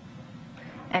complete.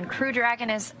 And Crew Dragon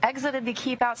has exited the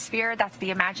keep-out sphere. That's the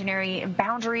imaginary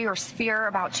boundary or sphere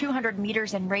about 200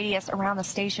 meters in radius around the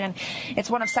station.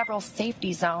 It's one of several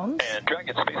safety zones. And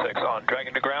Dragon SpaceX on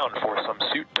Dragon to ground for some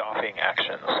suit doffing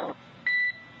actions.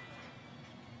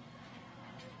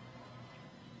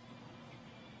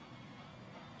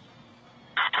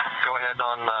 Go ahead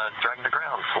on Dragon to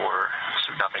ground for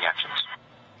suit doffing actions.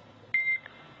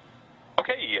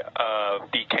 Okay,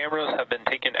 the cameras have been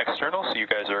taken external, so you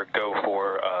guys are go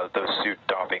for those suit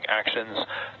doffing actions.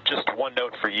 Just one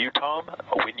note for you, Tom.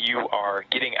 When you are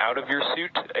getting out of your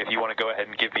suit, if you want to go ahead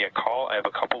and give me a call, I have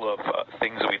a couple of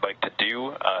things that we'd like to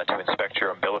do to inspect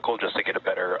your umbilical, just to get a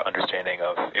better understanding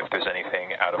of if there's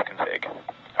anything out of config.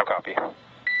 How copy?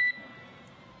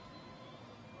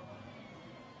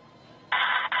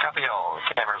 Copy all.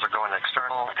 Cameras are going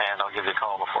external, and I'll give you a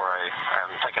call before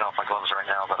I'm taking off my gloves right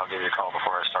now, but I'll give you a call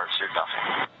before I start suit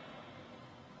doffing.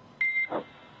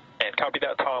 And copy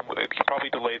that, Tom. We can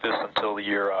probably delay this until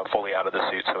you're fully out of the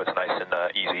suit, so it's nice and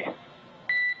easy. Okay,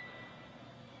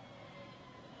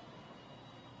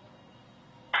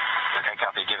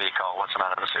 copy. Give you a call once I'm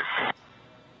out of the suit.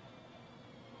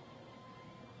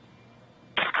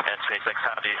 And SpaceX,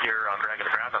 howdy here on Dragon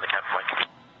to ground on the captain mic.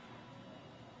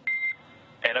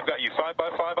 And I've got you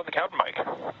 5x5 on the captain mic.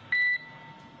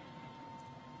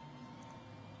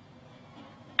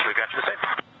 We've got you the same.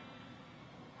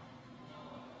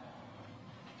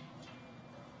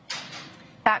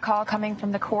 That call coming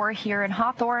from the Corps here in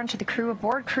Hawthorne to the crew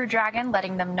aboard Crew Dragon,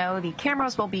 letting them know the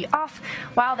cameras will be off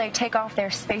while they take off their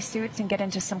spacesuits and get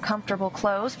into some comfortable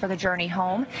clothes for the journey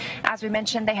home. As we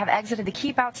mentioned, they have exited the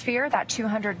keep-out sphere, that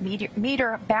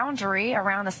 200-meter boundary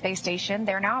around the space station.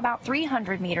 They're now about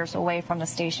 300 meters away from the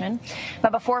station.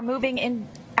 But before moving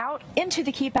out into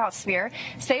the keep-out sphere,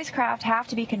 spacecraft have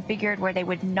to be configured where they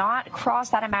would not cross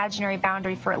that imaginary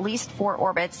boundary for at least 4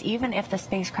 orbits, even if the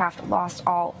spacecraft lost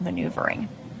all maneuvering.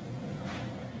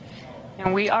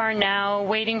 And we are now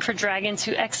waiting for Dragon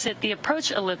to exit the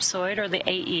approach ellipsoid, or the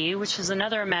AE, which is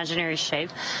another imaginary shape.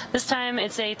 This time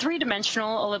it's a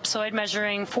 3-dimensional ellipsoid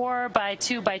measuring 4 by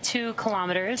 2 by 2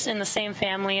 kilometers in the same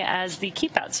family as the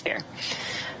keep-out sphere.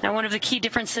 Now, one of the key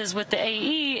differences with the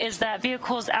AE is that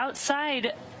vehicles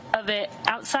outside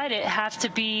it have to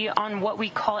be on what we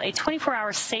call a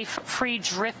 24-hour safe free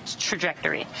drift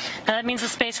trajectory. Now that means the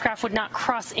spacecraft would not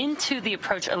cross into the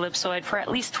approach ellipsoid for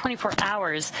at least 24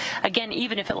 hours, again,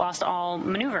 even if it lost all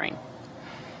maneuvering.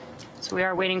 So we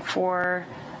are waiting for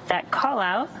that call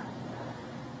out.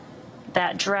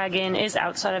 that Dragon is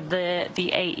outside of the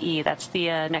AE. That's the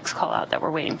next call out that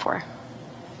we're waiting for.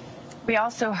 We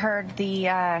also heard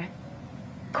the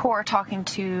Corps talking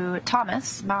to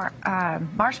Thomas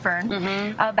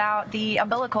Marshburn about the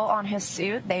umbilical on his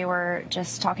suit. They were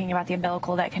just talking about the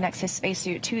umbilical that connects his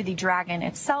spacesuit to the Dragon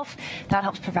itself. That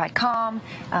helps provide calm,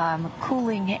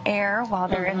 cooling air while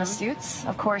they're in the suits.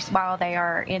 Of course, while they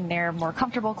are in their more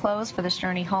comfortable clothes for this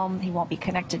journey home, he won't be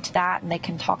connected to that, and they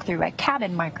can talk through a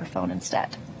cabin microphone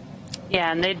instead.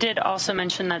 Yeah, and they did also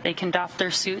mention that they can doff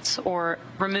their suits or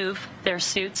remove their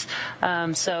suits.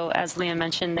 So as Leah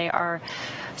mentioned, they are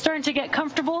starting to get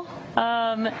comfortable,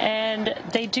 and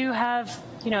they do have,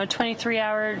 a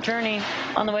 23-hour journey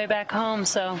on the way back home.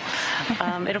 So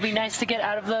it'll be nice to get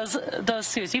out of those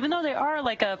suits, even though they are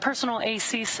like a personal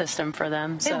AC system for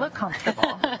them. They look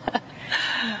comfortable.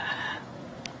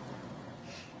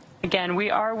 Again, we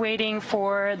are waiting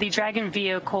for the Dragon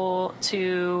vehicle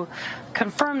to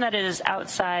confirm that it is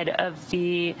outside of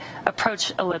the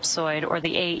approach ellipsoid, or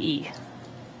the AE.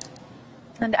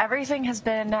 And everything has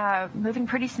been moving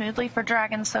pretty smoothly for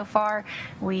Dragon so far.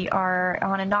 We are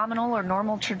on a nominal or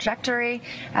normal trajectory,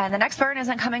 and the next burn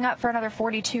isn't coming up for another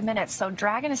 42 minutes. So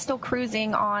Dragon is still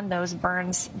cruising on those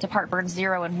burns, depart burns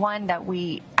 0 and 1 that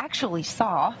we actually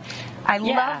saw. I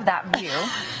love that view.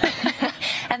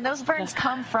 And those burns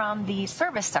come from the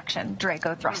service section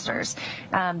Draco thrusters.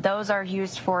 Those are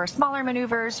used for smaller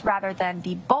maneuvers rather than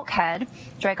the bulkhead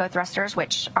Draco thrusters,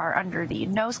 which are under the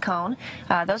nose cone.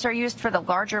 Those are used for the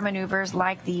larger maneuvers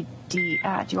like the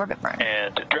deorbit burn.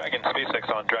 And Dragon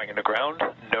SpaceX on Dragon to ground,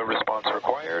 no response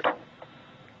required.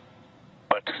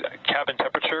 But cabin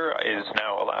temperature is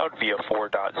now allowed via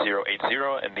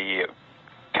 4.080, and the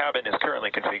cabin is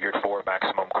currently configured for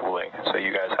maximum cooling. So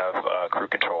you guys have crew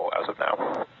control as of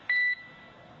now.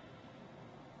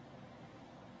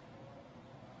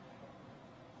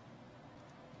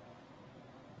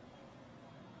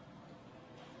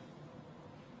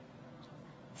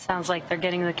 Sounds like they're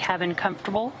getting the cabin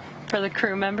comfortable for the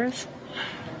crew members.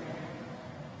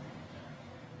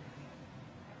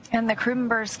 And the crew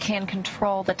members can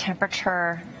control the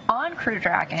temperature on Crew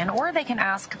Dragon, or they can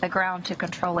ask the ground to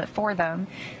control it for them.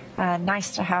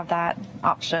 Nice to have that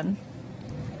option.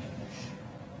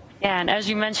 Yeah, and as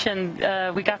you mentioned,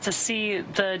 we got to see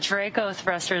the Draco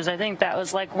thrusters. I think that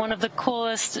was like one of the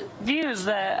coolest views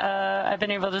that I've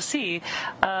been able to see.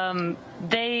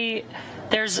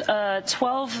 There's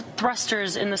 12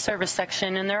 thrusters in the service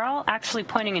section, and they're all actually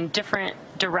pointing in different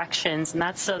directions, and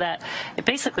that's so that it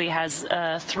basically has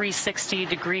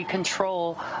 360-degree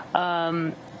control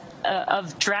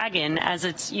of Dragon as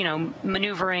it's,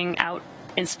 maneuvering out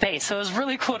in space. So it was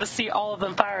really cool to see all of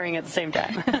them firing at the same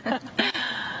time.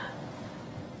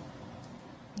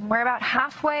 We're about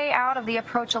halfway out of the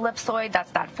approach ellipsoid.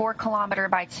 That's that 4 kilometer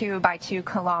by 2 by 2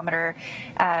 kilometer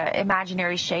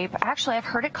imaginary shape. Actually, I've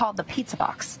heard it called the pizza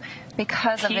box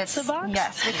because of its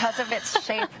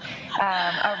shape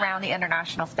around the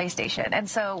International Space Station. And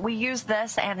so we use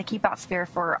this and the keep out sphere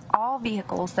for all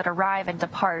vehicles that arrive and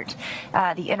depart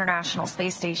the International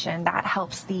Space Station. That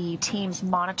helps the teams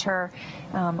monitor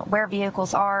where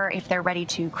vehicles are, if they're ready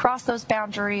to cross those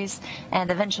boundaries, and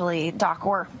eventually dock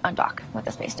or undock with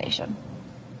the space station.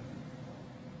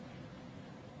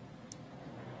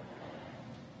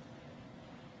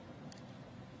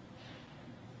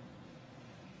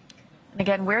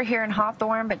 Again, we're here in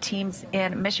Hawthorne, but teams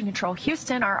in Mission Control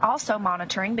Houston are also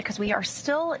monitoring because we are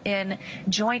still in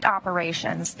joint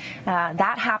operations.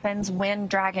 That happens when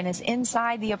Dragon is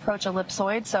inside the approach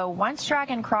ellipsoid. So once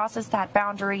Dragon crosses that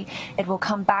boundary, it will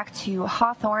come back to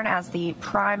Hawthorne as the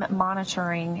prime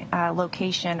monitoring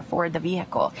location for the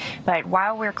vehicle. But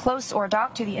while we're close or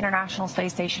docked to the International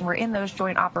Space Station, we're in those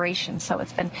joint operations. So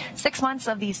it's been 6 months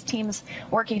of these teams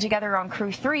working together on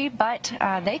Crew-3,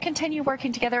 but they continue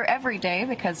working together every day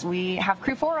because we have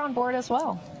Crew-4 on board as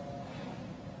well.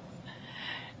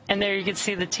 And there you can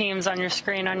see the teams on your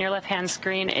screen. On your left-hand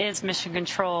screen is Mission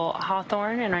Control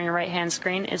Hawthorne, and on your right-hand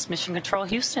screen is Mission Control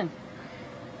Houston.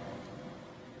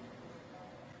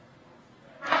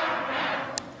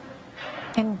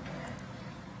 And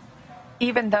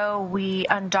even though we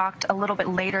undocked a little bit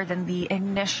later than the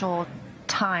initial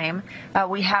time,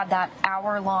 we had that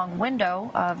hour-long window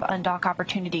of undock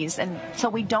opportunities, and so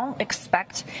we don't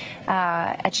expect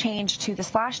a change to the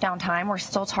splashdown time. We're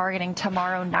still targeting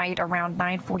tomorrow night around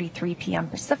 9:43 p.m.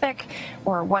 Pacific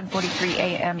or 1:43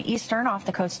 a.m. Eastern off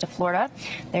the coast of Florida.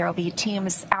 There will be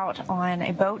teams out on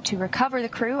a boat to recover the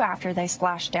crew after they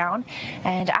splash down,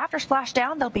 and after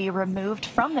splashdown they'll be removed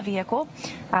from the vehicle.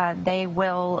 They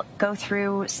will go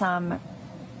through some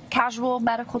casual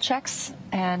medical checks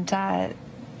and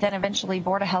then eventually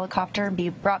board a helicopter and be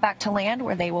brought back to land,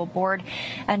 where they will board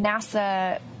a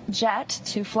NASA jet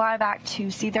to fly back to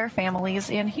see their families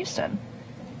in Houston.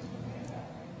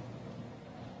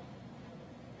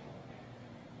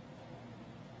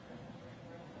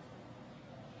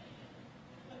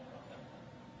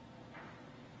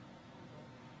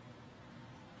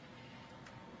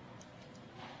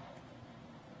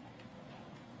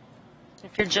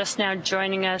 If you're just now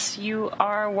joining us, you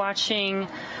are watching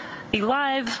the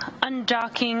live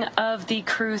undocking of the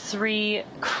Crew-3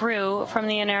 crew from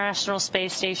the International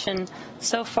Space Station.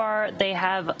 So far, they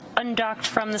have undocked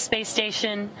from the space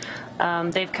station.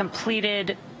 They've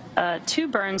completed 2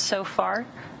 burns so far,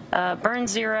 burn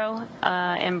 0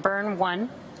 and burn 1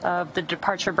 of the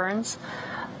departure burns.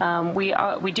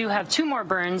 We do have 2 more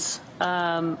burns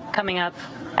coming up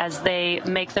as they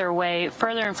make their way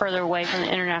further and further away from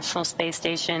the International Space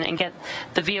Station and get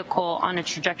the vehicle on a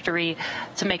trajectory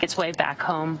to make its way back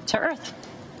home to Earth.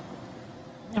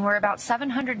 And we're about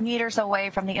 700 meters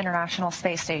away from the International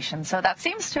Space Station, so that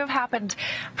seems to have happened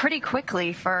pretty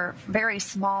quickly for very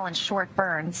small and short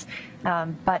burns,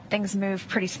 but things move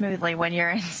pretty smoothly when you're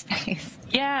in space.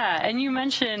 Yeah, and you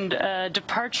mentioned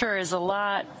departure is a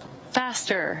lot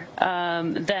faster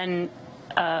than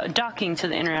docking to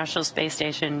the International Space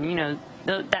Station. You know,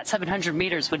 that 700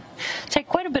 meters would take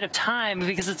quite a bit of time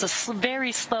because it's a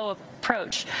very slow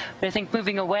approach. But I think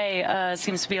moving away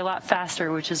seems to be a lot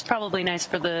faster, which is probably nice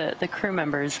for the crew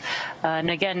members.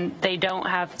 And again, they don't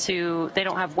have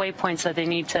waypoints that they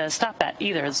need to stop at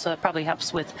either. So it probably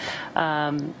helps with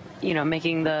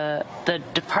making the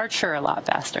departure a lot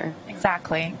faster.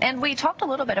 Exactly. And we talked a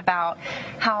little bit about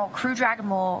how Crew Dragon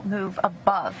will move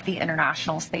above the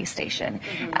International Space Station.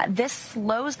 This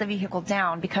slows the vehicle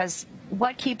down because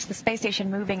what keeps the space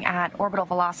station moving at orbital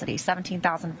velocity,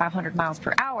 17,500 miles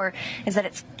per hour, is that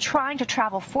it's trying to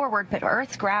travel forward, but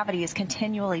Earth's gravity is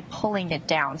continually pulling it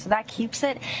down. So that keeps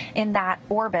it in that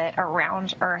orbit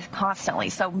around Earth constantly.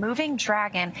 So moving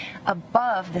Dragon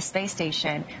above the space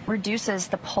station reduces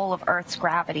the pull of Earth's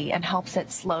gravity and helps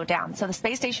it slow down. So the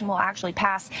space station will actually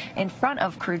pass in front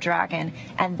of Crew Dragon,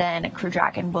 and then Crew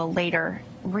Dragon will later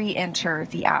re-enter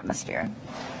the atmosphere.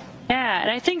 Yeah, and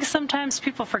I think sometimes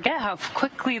people forget how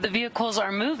quickly the vehicles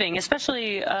are moving,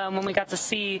 especially when we got to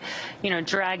see,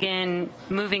 Dragon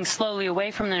moving slowly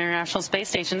away from the International Space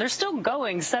Station. They're still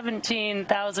going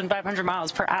 17,500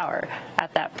 miles per hour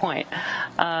at that point,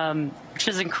 which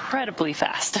is incredibly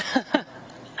fast.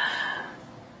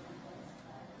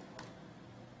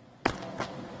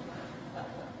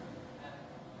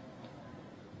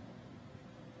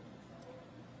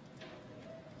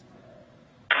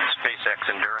 SpaceX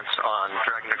Endurance on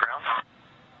Dragon to ground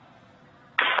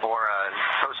for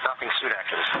post-docking suit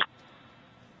actions.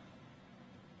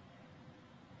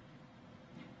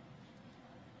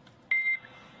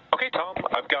 Okay, Tom,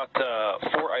 I've got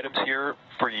 4 items here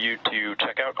for you to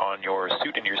check out on your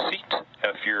suit and your seat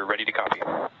if you're ready to copy.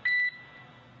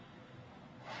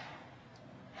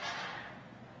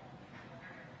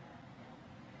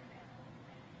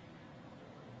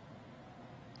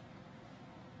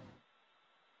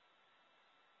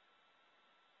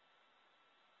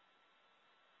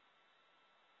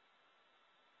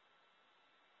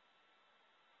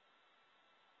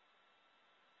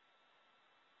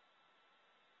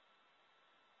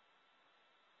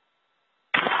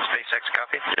 SpaceX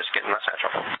copy, just getting my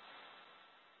satchel.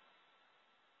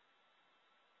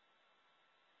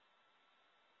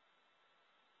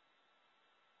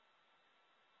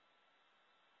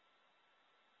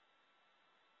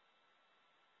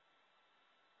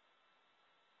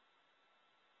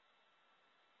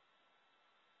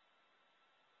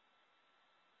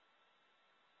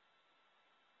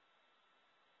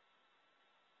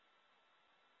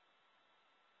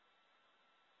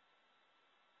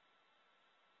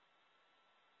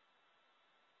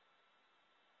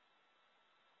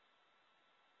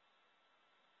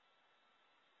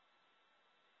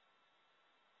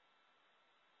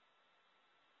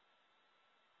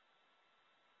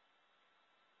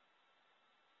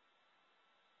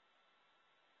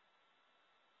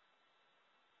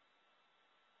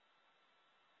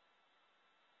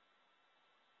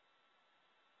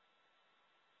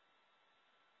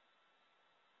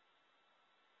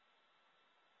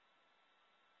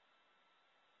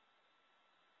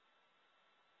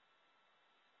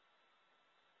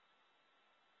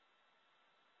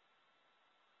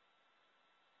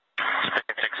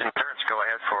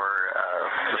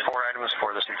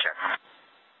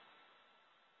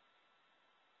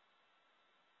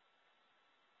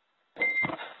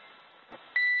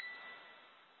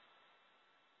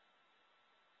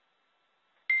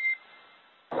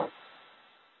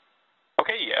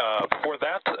 Okay, before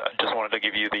that, I just wanted to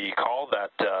give you the call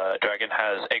that Dragon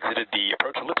has exited the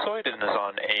approach ellipsoid and is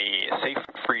on a safe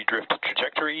free drift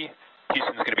trajectory.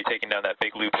 Houston's going to be taking down that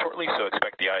big loop shortly, so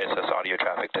expect the ISS audio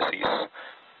traffic to cease.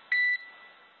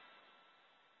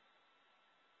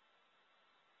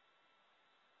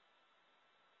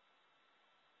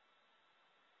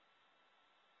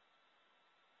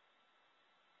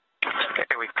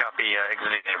 Okay, we copy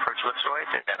exiting the approach ellipsoid,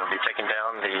 and we'll be taking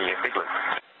down the big loop.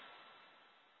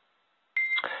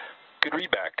 Good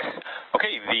readback.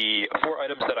 Okay, the 4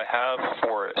 items that I have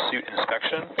for suit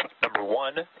inspection. Number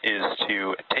 1 is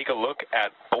to take a look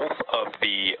at both of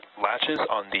the latches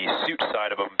on the suit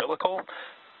side of umbilical,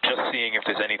 just seeing if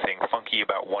there's anything funky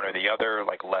about one or the other,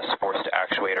 like less force to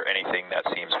actuate or anything that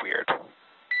seems weird.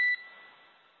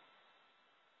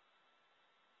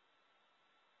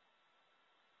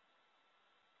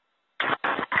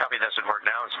 Copy, that should work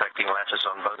now, inspecting latches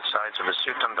on both sides of the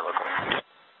suit umbilical.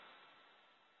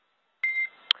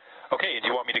 Okay, do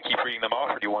you want me to keep reading them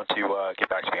off, or do you want to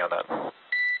get back to me on that?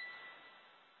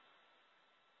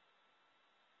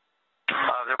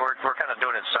 We're kind of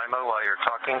doing it simo while you're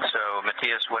talking, so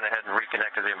Matthias went ahead and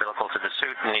reconnected the umbilical to the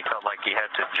suit, and he felt like he had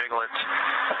to jiggle it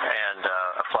and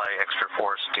apply extra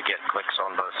force to get clicks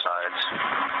on both sides.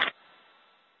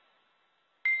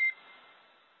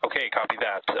 Okay, copy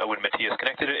that. When Matthias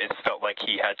connected it, it felt like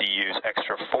he had to use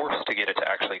extra force to get it to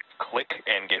actually click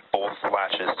and get both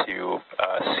latches to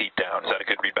seat down. Is that a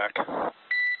good readback?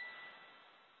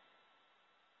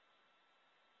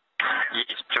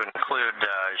 Yes, to include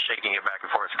shaking it back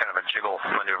and forth, kind of a jiggle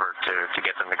maneuver to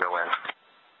get them to go in.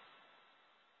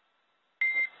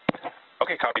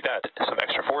 Okay, copy that. Some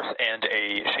extra force and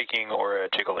a shaking or a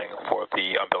jiggling for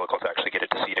the umbilical to actually get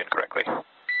it to seat in correctly.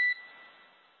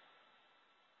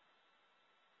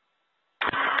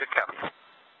 Good copy.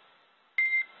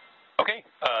 Okay,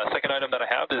 second item that I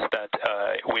have is that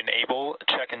when able,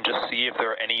 check and just see if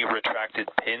there are any retracted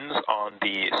pins on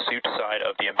the suit side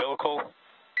of the umbilical.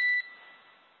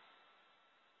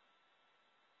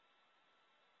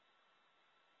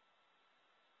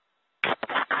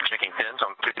 Checking pins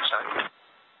on the suit side.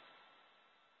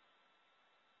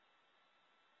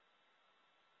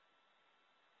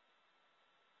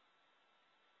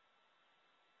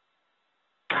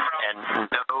 And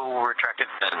no retracted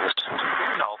pins.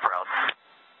 All proud.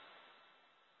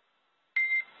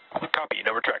 Copy,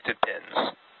 no retracted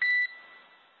pins.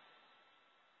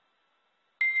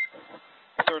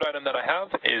 Third item that I have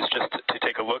is just to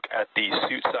take a look at the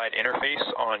suit side interface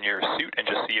on your suit and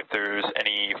just see if there's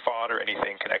any FOD or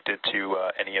anything connected to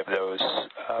any of those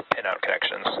pinout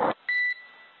connections.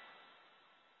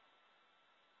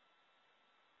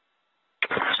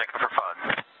 Second for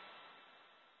FOD.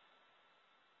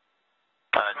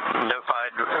 No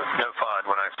FOD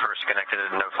when I first connected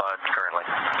it, no FOD currently.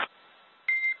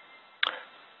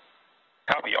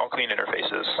 Copy, all clean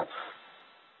interfaces.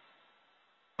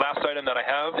 Last item that I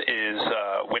have is,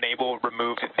 when able,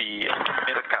 remove the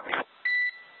middle copy.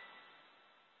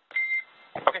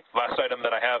 Okay, last item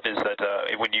that I have is that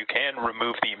when you can,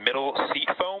 remove the middle seat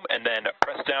foam and then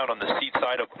press down on the seat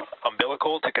side of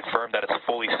umbilical to confirm that it's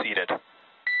fully seated.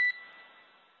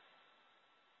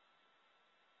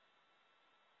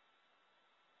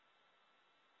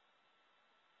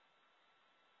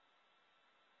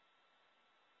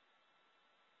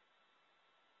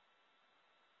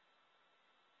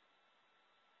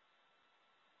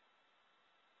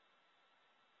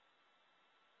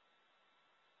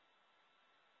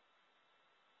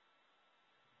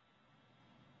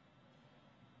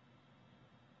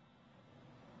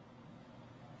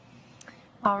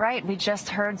 All right, we just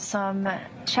heard some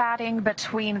chatting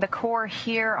between the Corps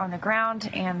here on the ground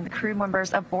and the crew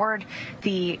members aboard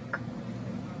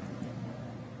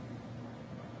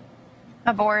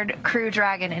Crew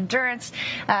Dragon Endurance.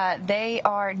 They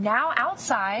are now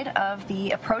outside of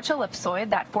the approach ellipsoid,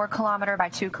 that 4 kilometer by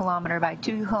 2 kilometer by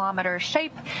 2 kilometer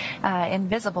shape,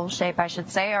 invisible shape, I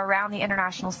should say, around the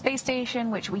International Space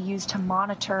Station, which we use to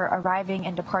monitor arriving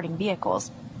and departing vehicles.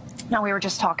 Now, we were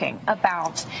just talking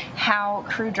about how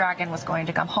Crew Dragon was going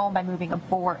to come home by moving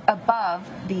above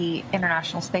the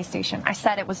International Space Station. I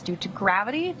said it was due to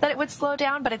gravity that it would slow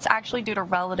down, but it's actually due to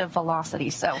relative velocity.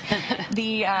 So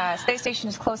the space station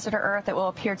is closer to Earth. It will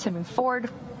appear to move forward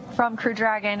from Crew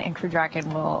Dragon, and Crew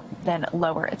Dragon will then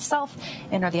lower itself,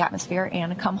 enter the atmosphere,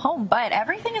 and come home. But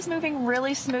everything is moving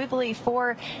really smoothly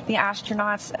for the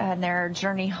astronauts and their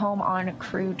journey home on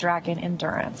Crew Dragon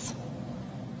Endurance.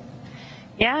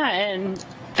 Yeah, and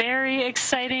Very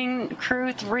exciting.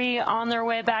 Crew-3 on their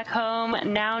way back home.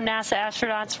 Now NASA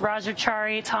astronauts Raja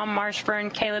Chari, Tom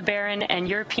Marshburn, Kayla Barron, and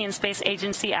European Space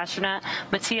Agency astronaut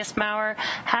Matthias Maurer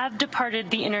have departed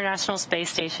the International Space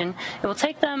Station. It will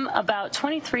take them about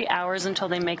 23 hours until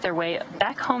they make their way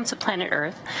back home to planet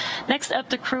Earth. Next up,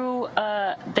 the crew,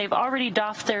 they've already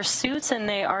doffed their suits and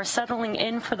they are settling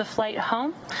in for the flight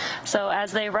home. So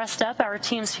as they rest up, our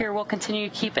teams here will continue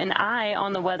to keep an eye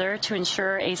on the weather to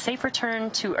ensure a safe return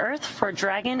to Earth for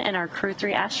Dragon and our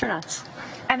Crew-3 astronauts.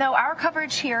 And though our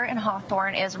coverage here in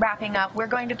Hawthorne is wrapping up, we're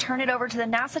going to turn it over to the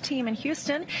NASA team in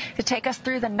Houston to take us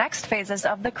through the next phases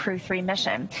of the Crew-3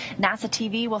 mission. NASA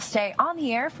TV will stay on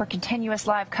the air for continuous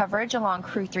live coverage along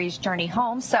Crew-3's journey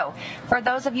home. So for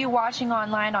those of you watching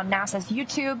online on NASA's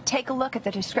YouTube, take a look at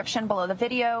the description below the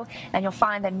video and you'll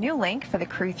find the new link for the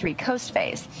Crew-3 coast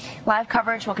phase. Live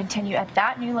coverage will continue at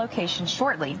that new location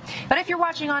shortly. But if you're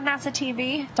watching on NASA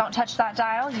TV, don't touch that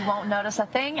dial. You won't notice a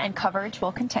thing and coverage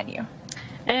will continue.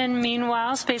 And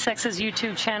meanwhile, SpaceX's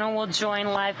YouTube channel will join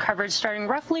live coverage starting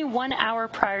roughly 1 hour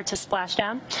prior to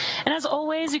splashdown. And as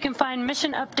always, you can find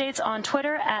mission updates on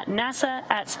Twitter at NASA,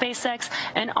 at SpaceX,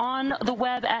 and on the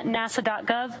web at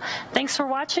nasa.gov. Thanks for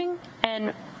watching,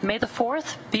 and may the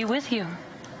 4th be with you.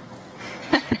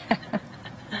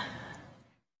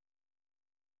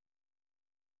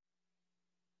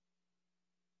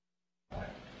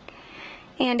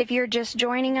 And if you're just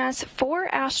joining us, 4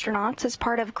 astronauts as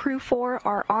part of Crew-4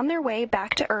 are on their way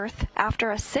back to Earth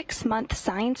after a 6-month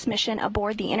science mission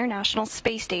aboard the International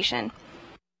Space Station.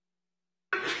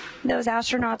 Those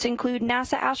astronauts include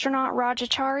NASA astronaut Raja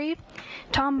Chari,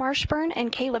 Tom Marshburn,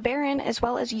 and Kayla Barron, as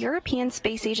well as European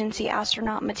Space Agency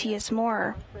astronaut Matthias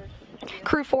Maurer.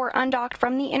 Crew-4 undocked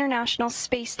from the International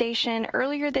Space Station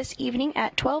earlier this evening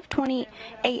at 12:20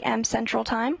 a.m. Central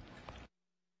Time.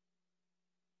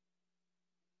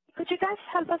 Could you guys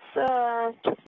help us